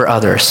or over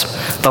others.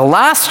 The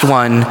last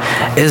one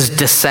is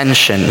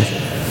dissension.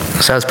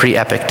 So that was pretty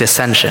epic,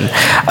 dissension.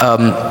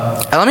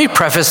 And let me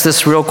preface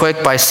this real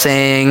quick by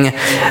saying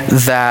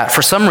that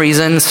for some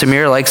reason,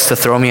 Samir likes to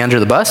throw me under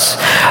the bus.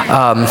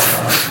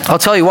 I'll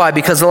tell you why.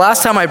 Because the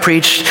last time I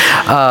preached,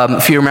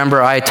 if you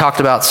remember, I talked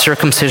about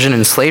circumcision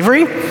and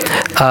slavery.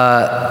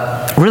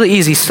 Really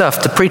easy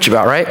stuff to preach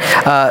about, right?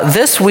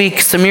 This week,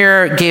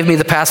 Samir gave me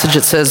the passage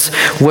that says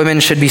women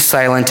should be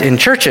silent in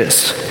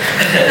churches.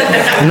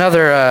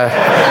 Another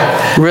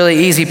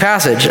really easy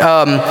passage.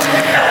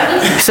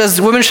 He says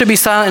women should be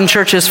silent in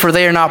churches for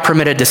they are not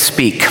permitted to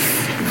speak.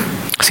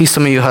 I see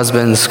some of you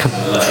husbands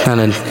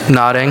kind of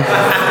nodding,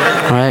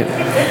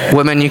 right?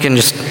 Women, you can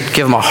just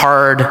give them a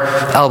hard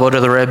elbow to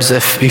the ribs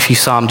if you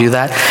saw them do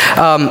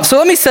that. So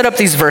let me set up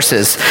these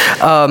verses.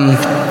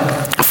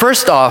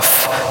 First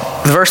off,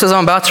 the verses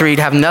I'm about to read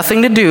have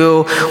nothing to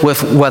do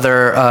with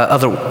whether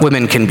other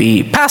women can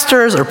be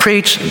pastors or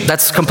preach.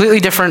 That's a completely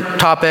different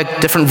topic.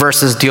 Different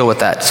verses deal with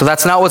that. So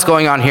that's not what's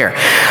going on here.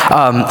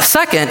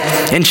 Second,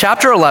 in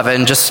chapter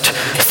 11, just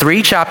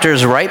 3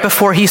 chapters right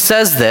before he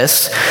says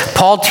this,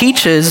 Paul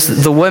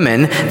teaches the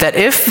women that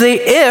if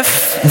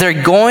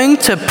they're going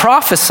to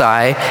prophesy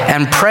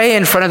and pray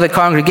in front of the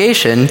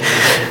congregation,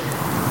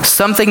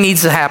 something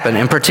needs to happen,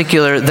 in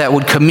particular, that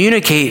would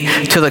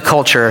communicate to the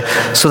culture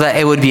so that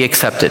it would be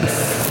accepted.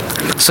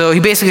 So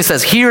he basically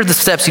says, here are the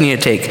steps you need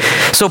to take.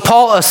 So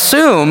Paul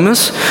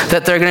assumes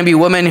that there are going to be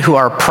women who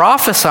are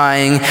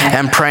prophesying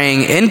and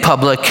praying in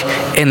public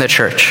in the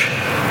church.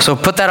 So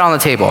put that on the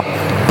table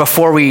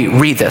before we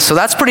read this. So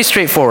that's pretty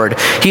straightforward.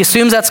 He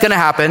assumes that's going to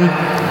happen.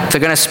 They're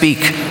going to speak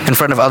in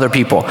front of other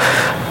people.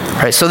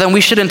 Right, so then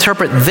we should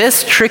interpret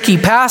this tricky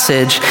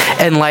passage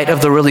in light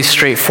of the really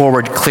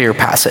straightforward, clear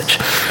passage.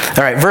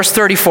 All right, verse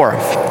 34.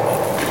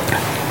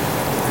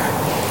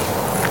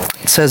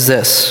 It says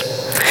this: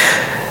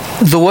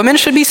 the women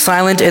should be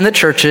silent in the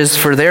churches,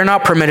 for they are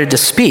not permitted to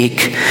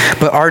speak,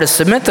 but are to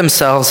submit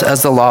themselves,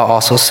 as the law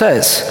also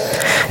says.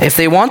 If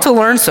they want to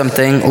learn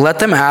something, let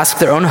them ask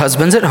their own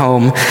husbands at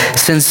home,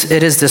 since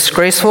it is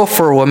disgraceful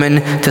for a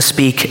woman to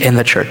speak in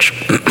the church.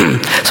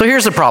 So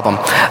here's the problem.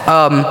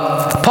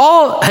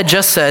 Paul had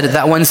just said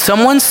that when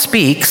someone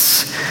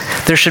speaks,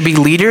 there should be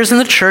leaders in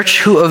the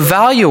church who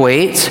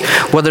evaluate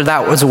whether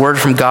that was a word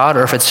from God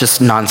or if it's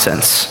just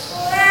nonsense.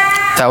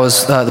 That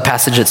was the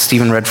passage that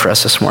Stephen read for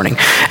us this morning.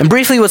 And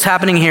briefly, what's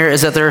happening here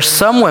is that there are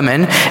some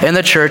women in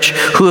the church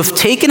who have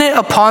taken it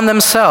upon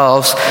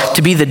themselves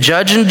to be the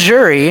judge and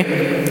jury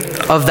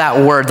of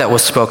that word that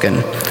was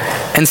spoken,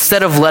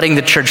 instead of letting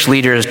the church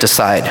leaders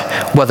decide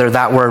whether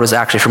that word was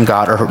actually from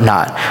God or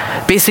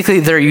not. Basically,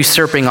 they're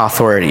usurping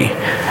authority.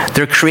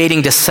 They're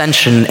creating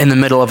dissension in the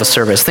middle of a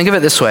service. Think of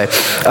it this way.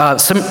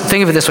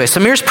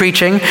 Samir's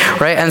preaching,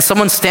 right? And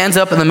someone stands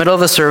up in the middle of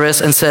the service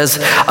and says,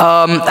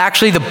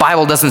 actually, the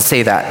Bible doesn't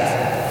say that.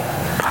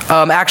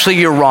 Actually,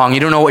 you're wrong.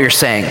 You don't know what you're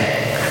saying.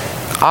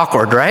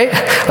 Awkward, right?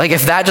 Like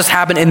if that just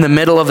happened in the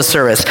middle of a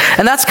service.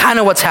 And that's kind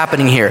of what's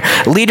happening here.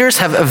 Leaders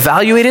have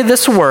evaluated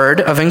this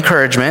word of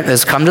encouragement that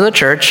has come to the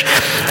church,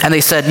 and they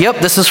said, yep,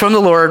 this is from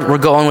the Lord, we're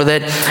going with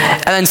it.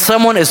 And then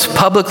someone is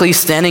publicly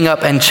standing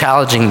up and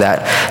challenging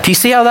that. Do you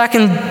see how that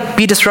can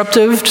be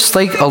disruptive? Just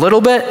like a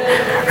little bit?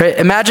 Right?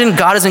 Imagine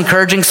God is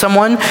encouraging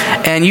someone,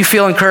 and you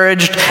feel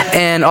encouraged,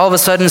 and all of a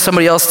sudden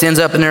somebody else stands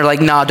up and they're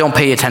like, nah, don't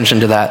pay attention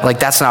to that. Like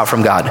that's not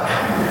from God.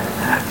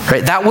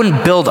 Right? That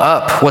wouldn't build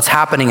up what's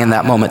happening in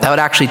that moment. That would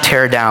actually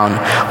tear down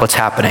what's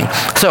happening.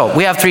 So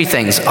we have 3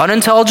 things: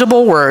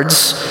 unintelligible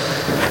words,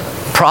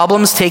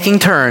 problems taking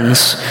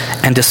turns,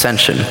 and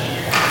dissension.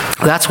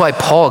 That's why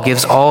Paul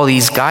gives all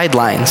these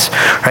guidelines.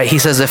 Right? He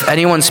says if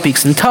anyone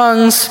speaks in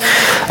tongues,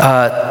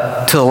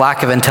 to the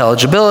lack of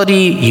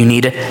intelligibility, you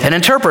need an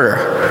interpreter.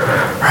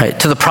 Right?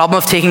 To the problem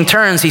of taking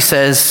turns, he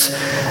says,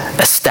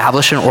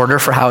 establish an order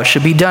for how it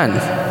should be done.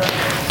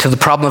 To the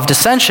problem of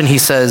dissension, he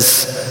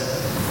says,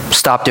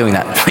 stop doing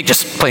that. Like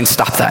just plain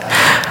stop that.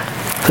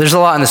 There's a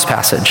lot in this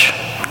passage.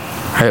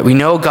 Right? We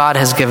know God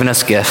has given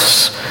us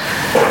gifts,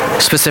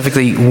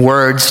 specifically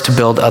words to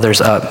build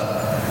others up.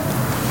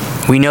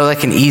 We know that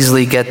can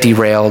easily get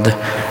derailed,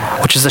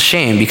 which is a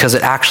shame because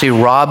it actually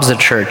robs the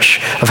church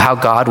of how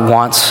God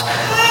wants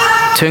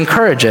to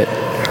encourage it.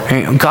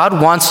 God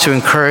wants to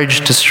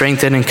encourage, to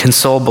strengthen, and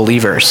console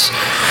believers.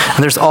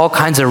 And there's all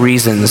kinds of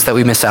reasons that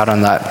we miss out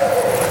on that.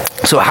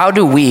 So how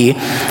do we,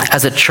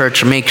 as a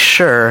church, make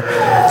sure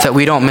that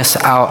we don't miss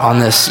out on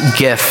this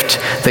gift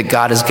that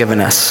God has given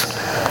us?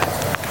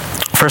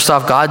 First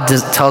off, God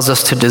tells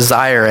us to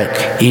desire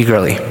it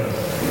eagerly.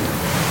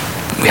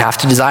 We have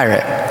to desire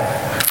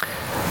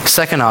it.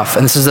 Second off,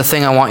 and this is the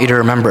thing I want you to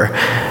remember,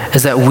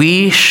 is that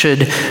we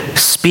should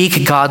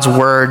speak God's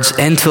words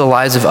into the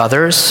lives of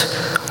others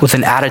with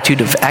an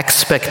attitude of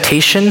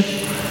expectation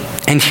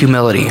and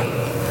humility.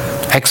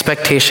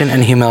 Expectation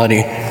and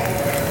humility.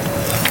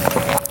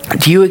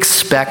 Do you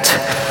expect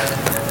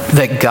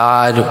that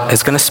God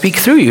is going to speak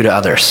through you to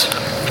others?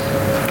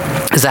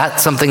 Is Is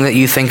that something that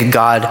you think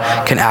God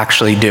can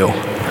actually do?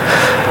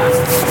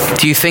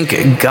 Do you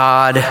think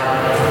God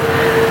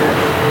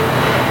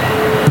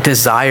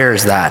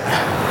desires that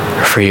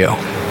for you?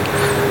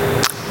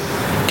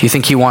 Do you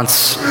think he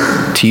wants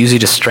to use you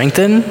to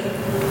strengthen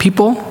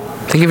people?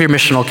 Think of your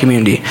missional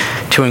community.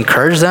 To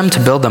encourage them,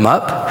 to build them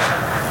up,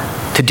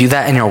 to do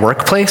that in your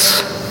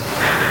workplace?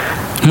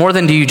 More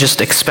than do you just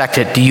expect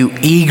it, do you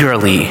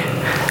eagerly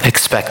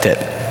expect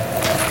it?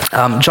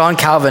 John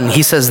Calvin,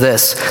 he says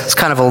this. It's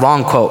kind of a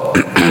long quote,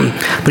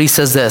 but he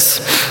says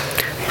this.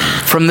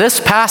 From this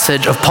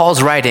passage of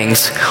Paul's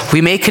writings, we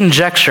may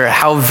conjecture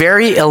how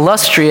very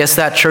illustrious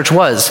that church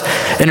was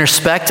in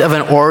respect of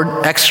an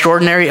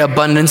extraordinary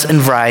abundance and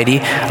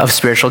variety of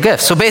spiritual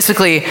gifts. So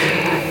basically,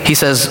 he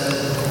says,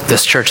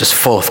 this church is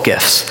full of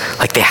gifts.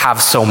 Like they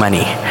have so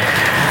many.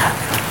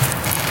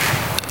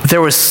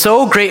 There was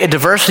so great a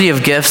diversity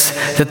of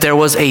gifts that there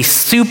was a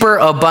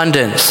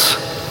superabundance.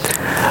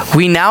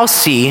 We now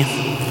see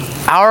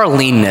our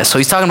leanness. So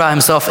he's talking about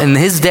himself in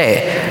his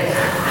day.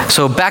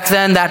 So back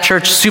then, that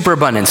church,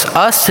 superabundance.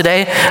 Us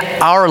today,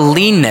 our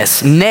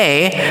leanness,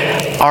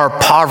 nay, our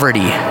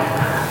poverty.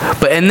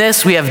 But in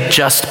this, we have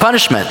just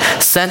punishment,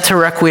 sent to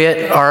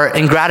requite our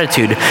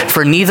ingratitude.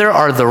 For neither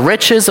are the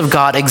riches of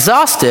God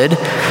exhausted.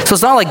 So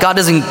it's not like God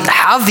doesn't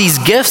have these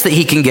gifts that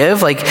he can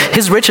give. Like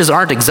his riches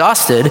aren't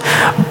exhausted.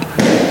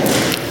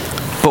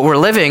 But we're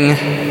living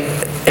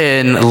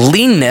in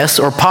leanness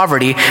or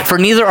poverty. For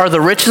neither are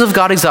the riches of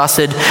God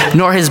exhausted,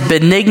 nor his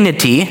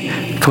benignity,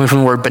 coming from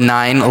the word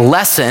benign,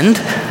 lessened.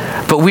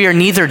 But we are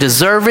neither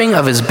deserving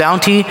of his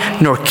bounty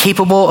nor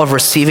capable of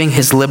receiving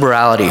his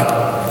liberality.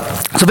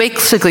 So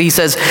basically, he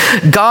says,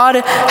 God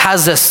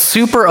has a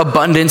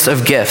superabundance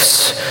of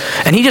gifts,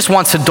 and he just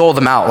wants to dole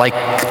them out, like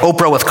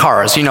Oprah with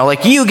cars. You know,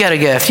 like you get a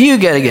gift, you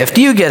get a gift,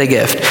 you get a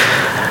gift.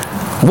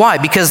 Why?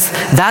 Because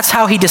that's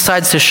how he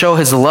decides to show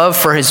his love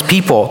for his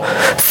people,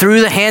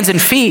 through the hands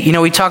and feet. You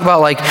know, we talk about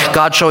like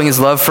God showing his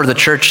love for the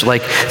church,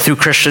 like through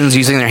Christians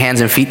using their hands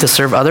and feet to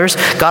serve others.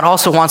 God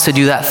also wants to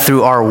do that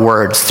through our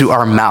words, through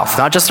our mouth,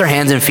 not just our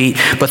hands and feet,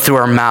 but through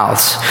our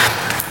mouths.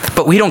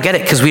 But we don't get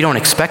it because we don't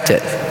expect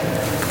it.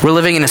 We're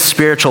living in a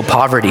spiritual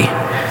poverty.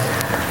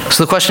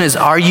 So the question is,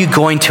 are you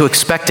going to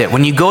expect it?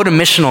 When you go to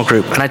missional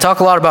group, and I talk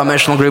a lot about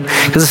missional group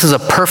because this is a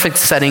perfect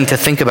setting to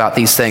think about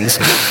these things.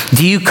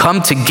 Do you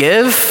come to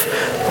give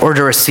or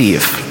to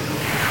receive?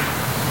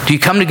 Do you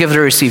come to give or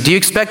to receive? Do you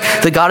expect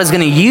that God is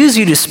going to use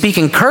you to speak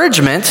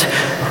encouragement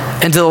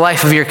into the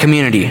life of your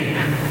community?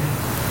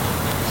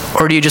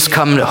 Or do you just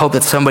come to hope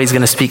that somebody's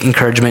going to speak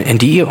encouragement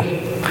into you?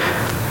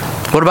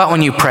 What about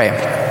when you pray?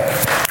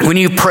 When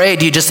you pray,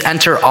 do you just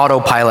enter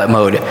autopilot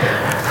mode,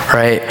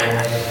 right?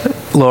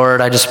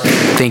 Lord, I just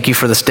thank you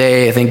for this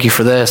day. I thank you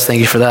for this. Thank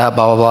you for that,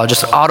 blah, blah, blah.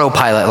 Just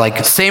autopilot,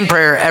 like same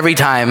prayer every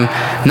time,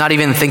 not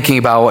even thinking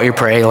about what you're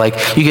praying.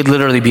 Like you could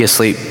literally be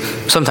asleep.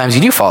 Sometimes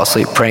you do fall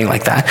asleep praying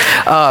like that.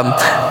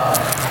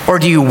 Or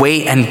do you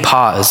wait and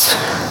pause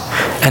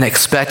and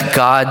expect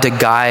God to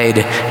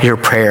guide your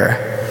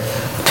prayer,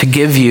 to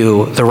give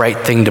you the right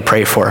thing to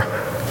pray for?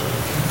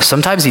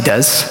 Sometimes he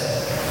does.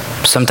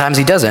 Sometimes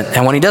he doesn't.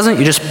 And when he doesn't,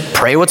 you just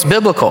pray what's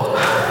biblical.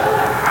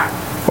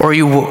 Or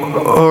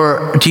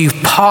do you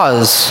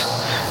pause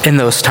in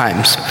those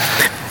times?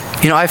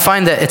 You know, I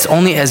find that it's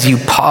only as you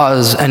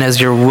pause and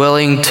as you're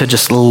willing to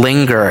just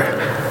linger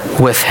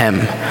with him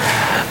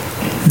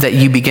that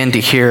you begin to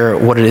hear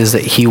what it is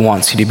that he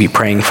wants you to be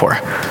praying for.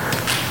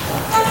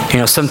 You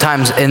know,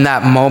 sometimes in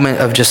that moment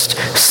of just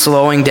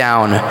slowing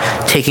down,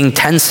 taking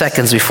 10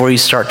 seconds before you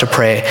start to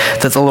pray,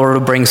 that the Lord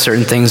will bring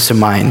certain things to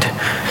mind,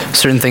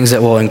 certain things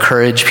that will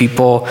encourage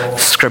people,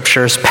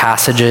 scriptures,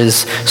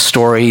 passages,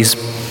 stories,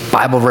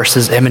 Bible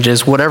verses,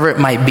 images, whatever it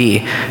might be.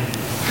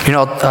 You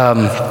know,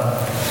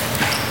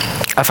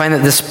 I find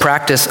that this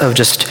practice of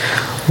just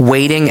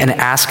waiting and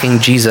asking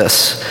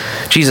Jesus,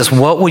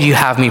 what would you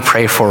have me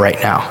pray for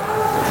right now?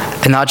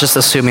 And not just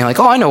assuming like,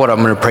 oh, I know what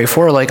I'm going to pray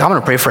for. Like, I'm going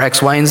to pray for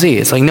X, Y, and Z.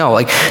 It's like, no,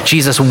 like,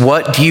 Jesus,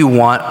 what do you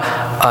want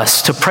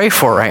us to pray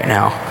for right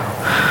now?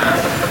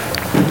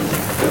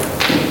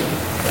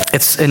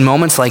 It's in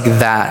moments like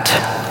that,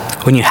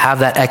 when you have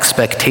that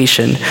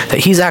expectation that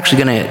he's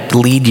actually going to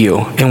lead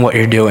you in what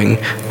you're doing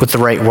with the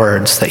right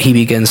words, that he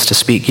begins to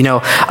speak. You know,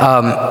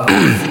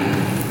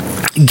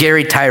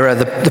 Gary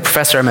Tyra, the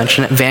professor I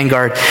mentioned at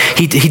Vanguard,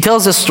 he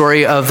tells this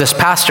story of this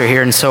pastor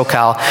here in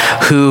SoCal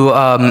who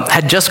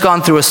had just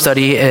gone through a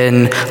study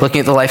in looking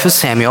at the life of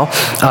Samuel.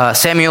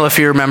 Samuel, if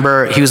you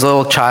remember, he was a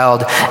little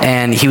child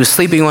and he was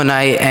sleeping one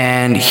night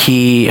and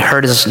he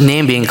heard his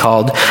name being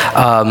called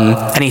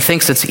and he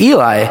thinks it's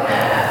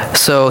Eli.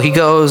 So he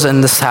goes,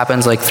 and this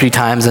happens like 3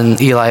 times, and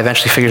Eli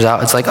eventually figures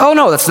out, it's like, oh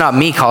no, that's not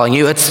me calling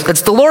you,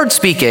 it's the Lord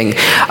speaking.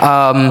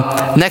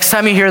 Next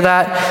time you hear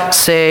that,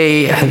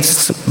 say,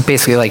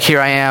 basically like,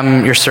 here I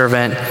am, your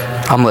servant,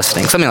 I'm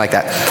listening, something like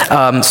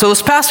that. So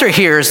this pastor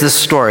hears this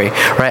story,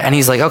 right, and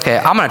he's like, okay,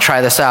 I'm going to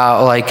try this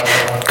out. Like,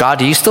 God,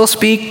 do you still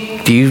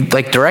speak? Do you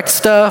like direct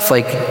stuff?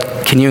 Like,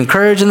 can you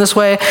encourage in this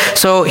way?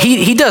 So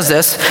he does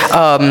this.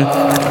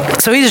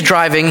 So he's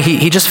driving.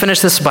 He just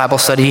finished this Bible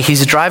study.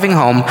 He's driving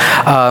home,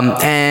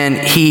 and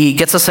he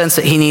gets a sense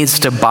that he needs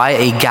to buy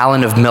a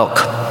gallon of milk.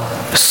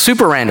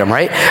 Super random,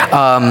 right?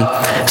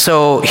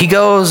 So he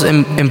goes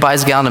and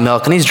buys a gallon of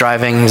milk, and he's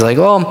driving. He's like,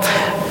 well,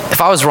 if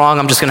I was wrong,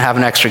 I'm just going to have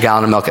an extra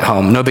gallon of milk at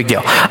home. No big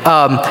deal.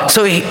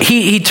 So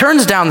he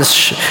turns down this.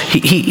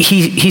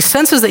 He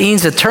senses that he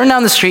needs to turn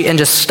down the street and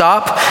just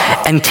stop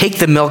and take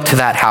the milk to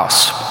that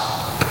house.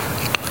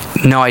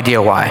 No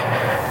idea why,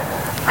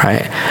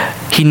 right?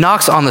 He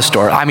knocks on this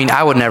door. I mean,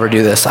 I would never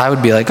do this. I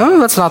would be like, oh,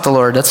 that's not the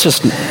Lord. Let's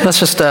just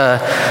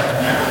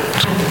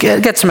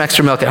get some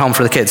extra milk at home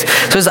for the kids. So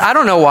he says, I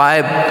don't know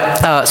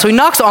why. So he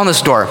knocks on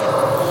this door,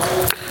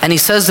 and he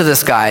says to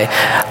this guy,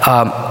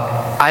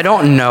 I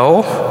don't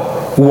know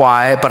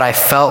why, but I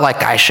felt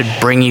like I should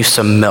bring you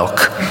some milk.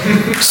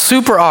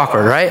 Super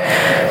awkward, right?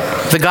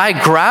 The guy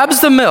grabs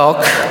the milk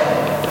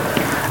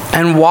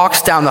and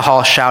walks down the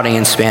hall shouting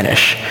in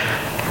Spanish.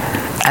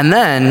 And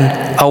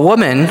then a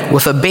woman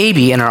with a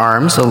baby in her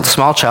arms, a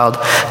small child,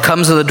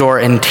 comes to the door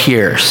in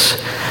tears,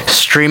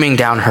 streaming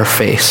down her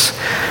face,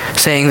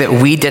 saying that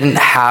we didn't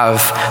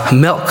have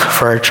milk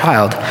for our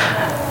child.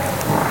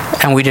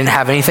 And we didn't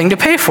have anything to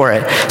pay for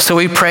it. So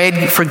we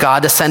prayed for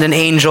God to send an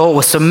angel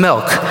with some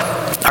milk.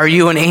 Are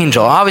you an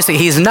angel? Obviously,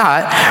 he's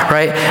not,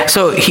 right?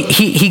 So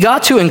he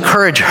got to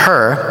encourage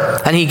her,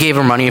 and he gave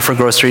her money for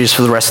groceries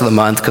for the rest of the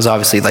month, because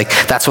obviously,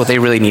 that's what they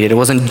really needed. It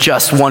wasn't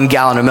just 1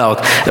 gallon of milk.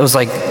 It was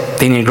like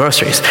they needed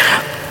groceries.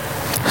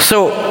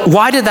 So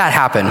why did that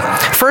happen?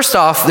 First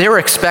off,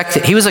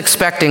 he was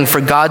expecting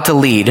for God to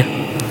lead.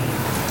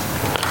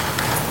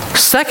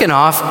 Second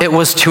off, it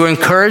was to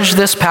encourage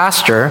this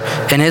pastor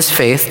in his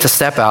faith to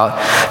step out.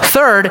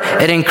 Third,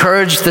 it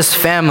encouraged this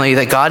family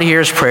that God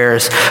hears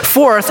prayers.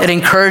 Fourth, it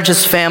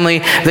encourages family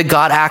that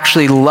God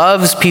actually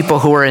loves people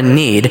who are in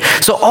need.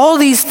 So all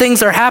these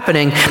things are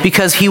happening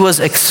because he was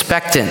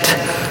expectant.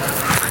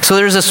 So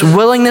there's this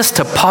willingness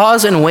to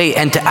pause and wait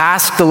and to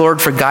ask the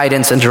Lord for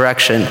guidance and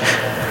direction.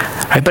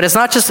 Right? But it's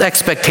not just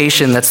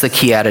expectation that's the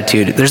key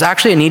attitude. There's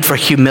actually a need for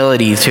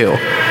humility too.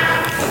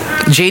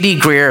 J.D.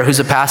 Greer, who's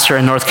a pastor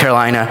in North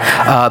Carolina,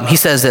 he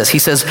says this. He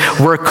says,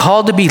 we're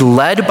called to be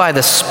led by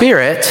the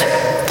Spirit,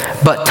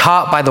 but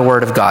taught by the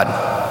Word of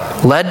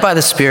God. Led by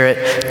the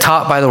Spirit,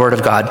 taught by the Word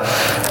of God.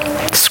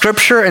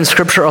 Scripture and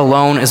Scripture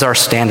alone is our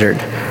standard.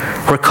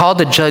 We're called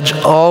to judge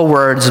all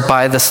words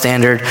by the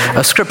standard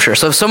of Scripture.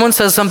 So if someone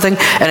says something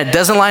and it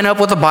doesn't line up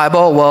with the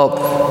Bible,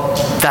 well,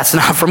 that's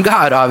not from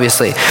God,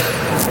 obviously.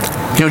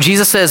 You know,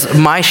 Jesus says,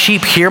 my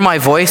sheep hear my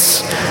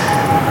voice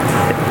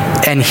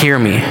and hear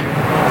me.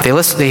 They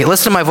listen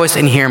to my voice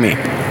and hear me.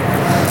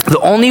 The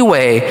only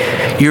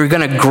way you're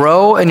going to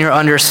grow in your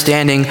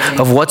understanding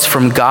of what's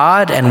from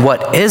God and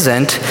what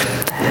isn't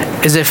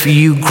is if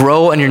you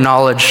grow in your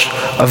knowledge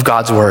of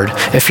God's word,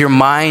 if your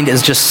mind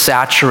is just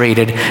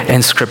saturated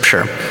in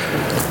Scripture.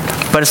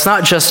 But it's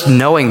not just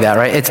knowing that,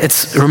 right?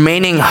 It's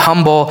remaining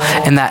humble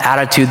in that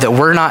attitude that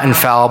we're not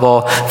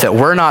infallible, that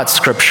we're not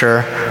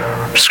Scripture.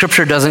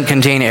 Scripture doesn't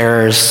contain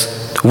errors.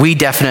 We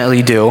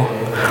definitely do,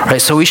 right?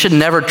 So we should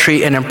never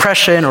treat an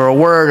impression or a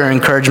word or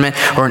encouragement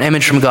or an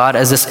image from God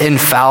as this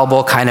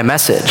infallible kind of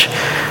message.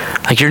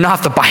 Like, you're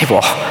not the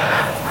Bible.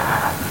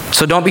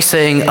 So don't be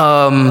saying,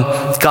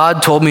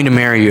 God told me to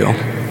marry you.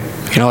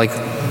 You know, like,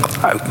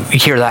 you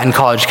hear that in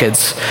college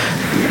kids.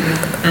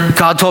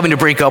 God told me to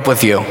break up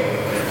with you.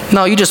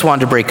 No, you just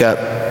wanted to break up.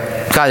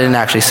 God didn't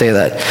actually say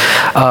that.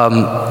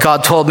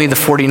 God told me the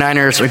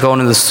 49ers are going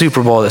to the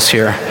Super Bowl this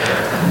year.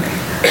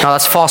 No,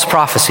 that's false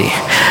prophecy.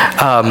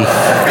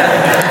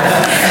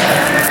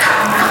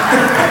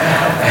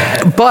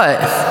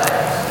 But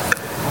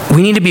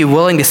we need to be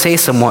willing to say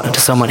to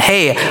someone,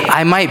 hey,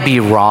 I might be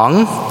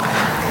wrong,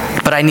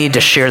 but I need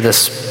to share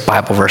this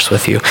Bible verse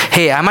with you.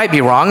 Hey, I might be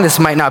wrong. This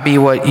might not be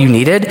what you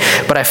needed,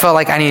 but I felt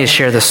like I need to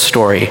share this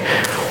story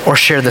or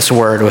share this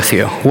word with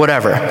you,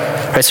 whatever.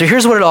 All right, so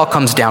here's what it all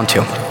comes down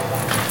to.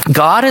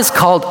 God has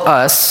called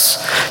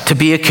us to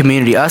be a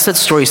community, us at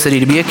Story City,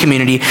 to be a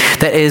community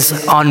that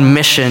is on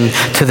mission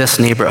to this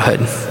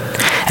neighborhood.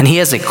 And he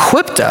has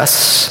equipped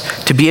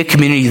us to be a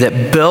community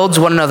that builds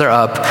one another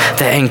up,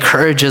 that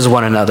encourages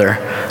one another.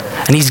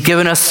 And he's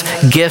given us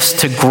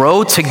gifts to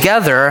grow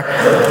together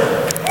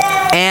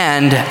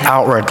and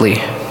outwardly.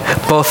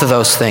 Both of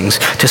those things.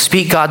 To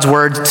speak God's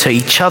word to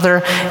each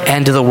other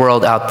and to the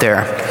world out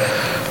there.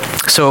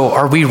 So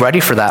are we ready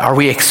for that? Are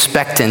we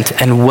expectant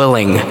and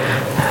willing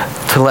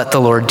to let the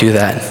Lord do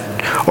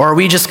that? Or are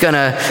we just going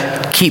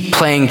to keep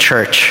playing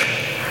church?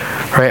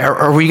 Right? Or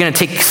are we going to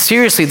take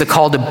seriously the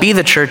call to be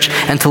the church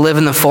and to live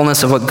in the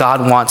fullness of what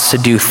God wants to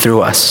do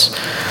through us?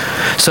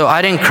 So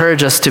I'd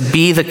encourage us to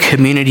be the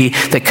community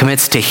that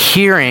commits to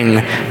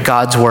hearing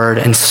God's word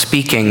and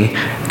speaking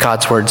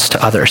God's words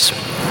to others.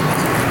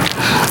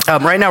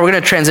 Right now we're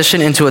going to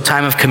transition into a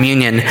time of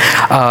communion.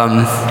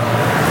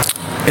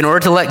 in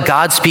order to let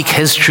God speak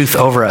his truth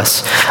over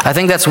us. I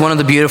think that's one of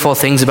the beautiful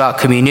things about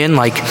communion.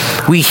 Like,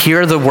 we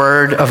hear the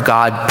word of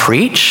God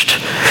preached,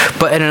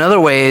 but in other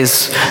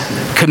ways,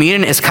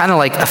 communion is kind of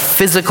like a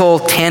physical,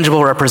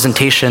 tangible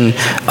representation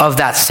of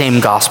that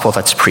same gospel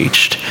that's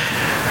preached.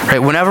 Right?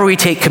 Whenever we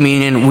take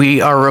communion,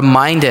 we are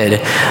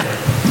reminded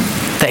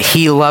that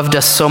he loved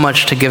us so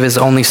much to give his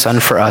only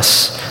son for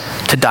us,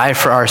 to die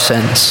for our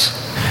sins,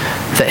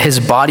 that his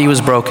body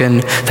was broken,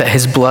 that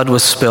his blood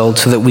was spilled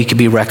so that we could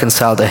be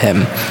reconciled to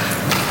him.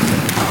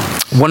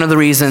 One of the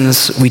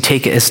reasons we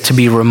take it is to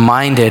be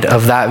reminded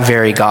of that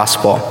very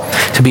gospel,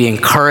 to be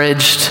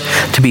encouraged,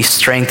 to be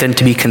strengthened,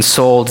 to be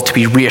consoled, to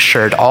be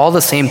reassured, all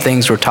the same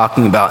things we're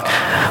talking about,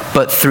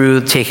 but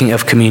through taking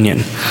of communion.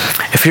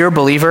 If you're a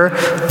believer,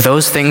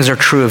 those things are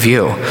true of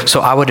you.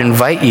 So I would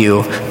invite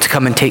you to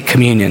come and take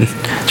communion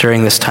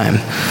during this time.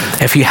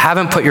 If you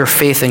haven't put your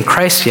faith in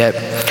Christ yet,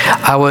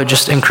 I would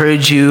just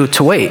encourage you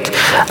to wait,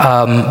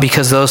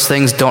 because those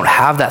things don't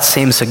have that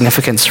same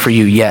significance for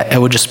you yet.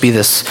 It would just be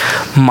this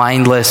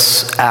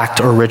mindless act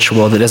or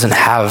ritual that doesn't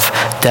have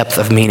depth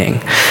of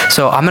meaning.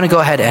 So I'm going to go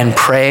ahead and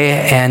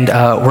pray, and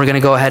we're going to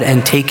go ahead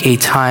and take a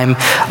time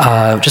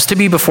just to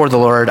be before the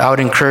Lord. I would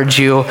encourage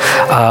you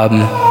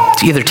to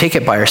either take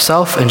it by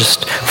yourself and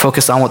just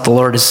focus on what the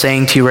Lord is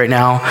saying to you right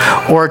now,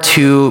 or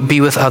to be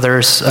with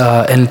others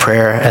in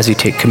prayer as you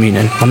take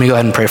communion. Let me go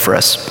ahead and pray for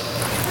us.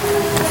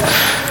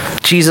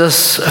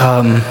 Jesus,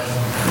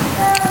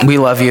 we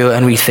love you,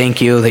 and we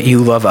thank you that you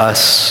love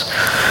us.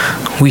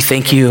 We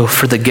thank you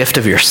for the gift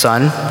of your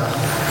Son,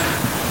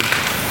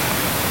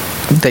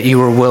 that you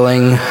were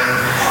willing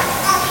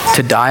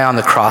to die on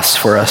the cross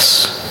for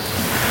us,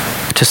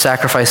 to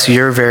sacrifice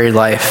your very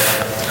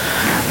life,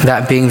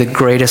 that being the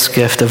greatest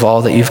gift of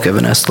all that you've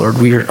given us, Lord.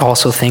 We are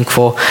also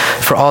thankful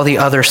for all the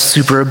other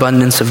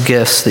superabundance of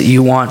gifts that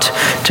you want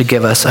to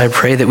give us. I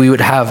pray that we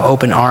would have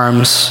open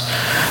arms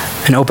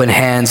and open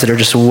hands that are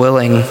just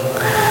willing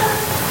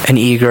and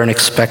eager and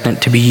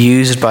expectant to be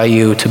used by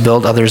you to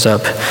build others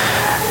up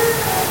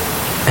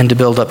and to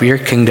build up your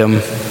kingdom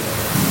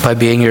by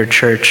being your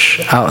church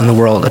out in the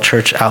world, a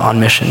church out on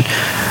mission.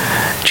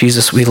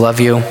 Jesus, we love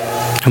you,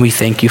 and we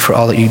thank you for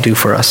all that you do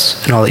for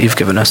us and all that you've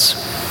given us.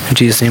 In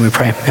Jesus' name we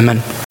pray.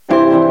 Amen.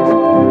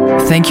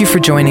 Thank you for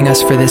joining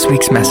us for this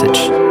week's message.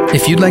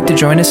 If you'd like to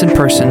join us in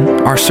person,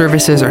 our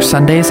services are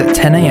Sundays at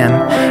 10 a.m.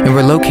 and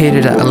we're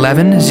located at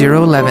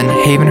 11011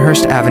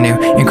 Havenhurst Avenue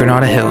in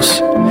Granada Hills.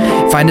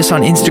 Find us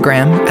on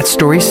Instagram at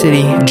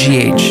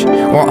StoryCityGH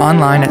or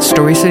online at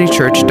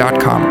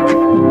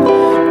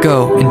StoryCityChurch.com.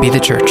 Go and be the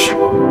church.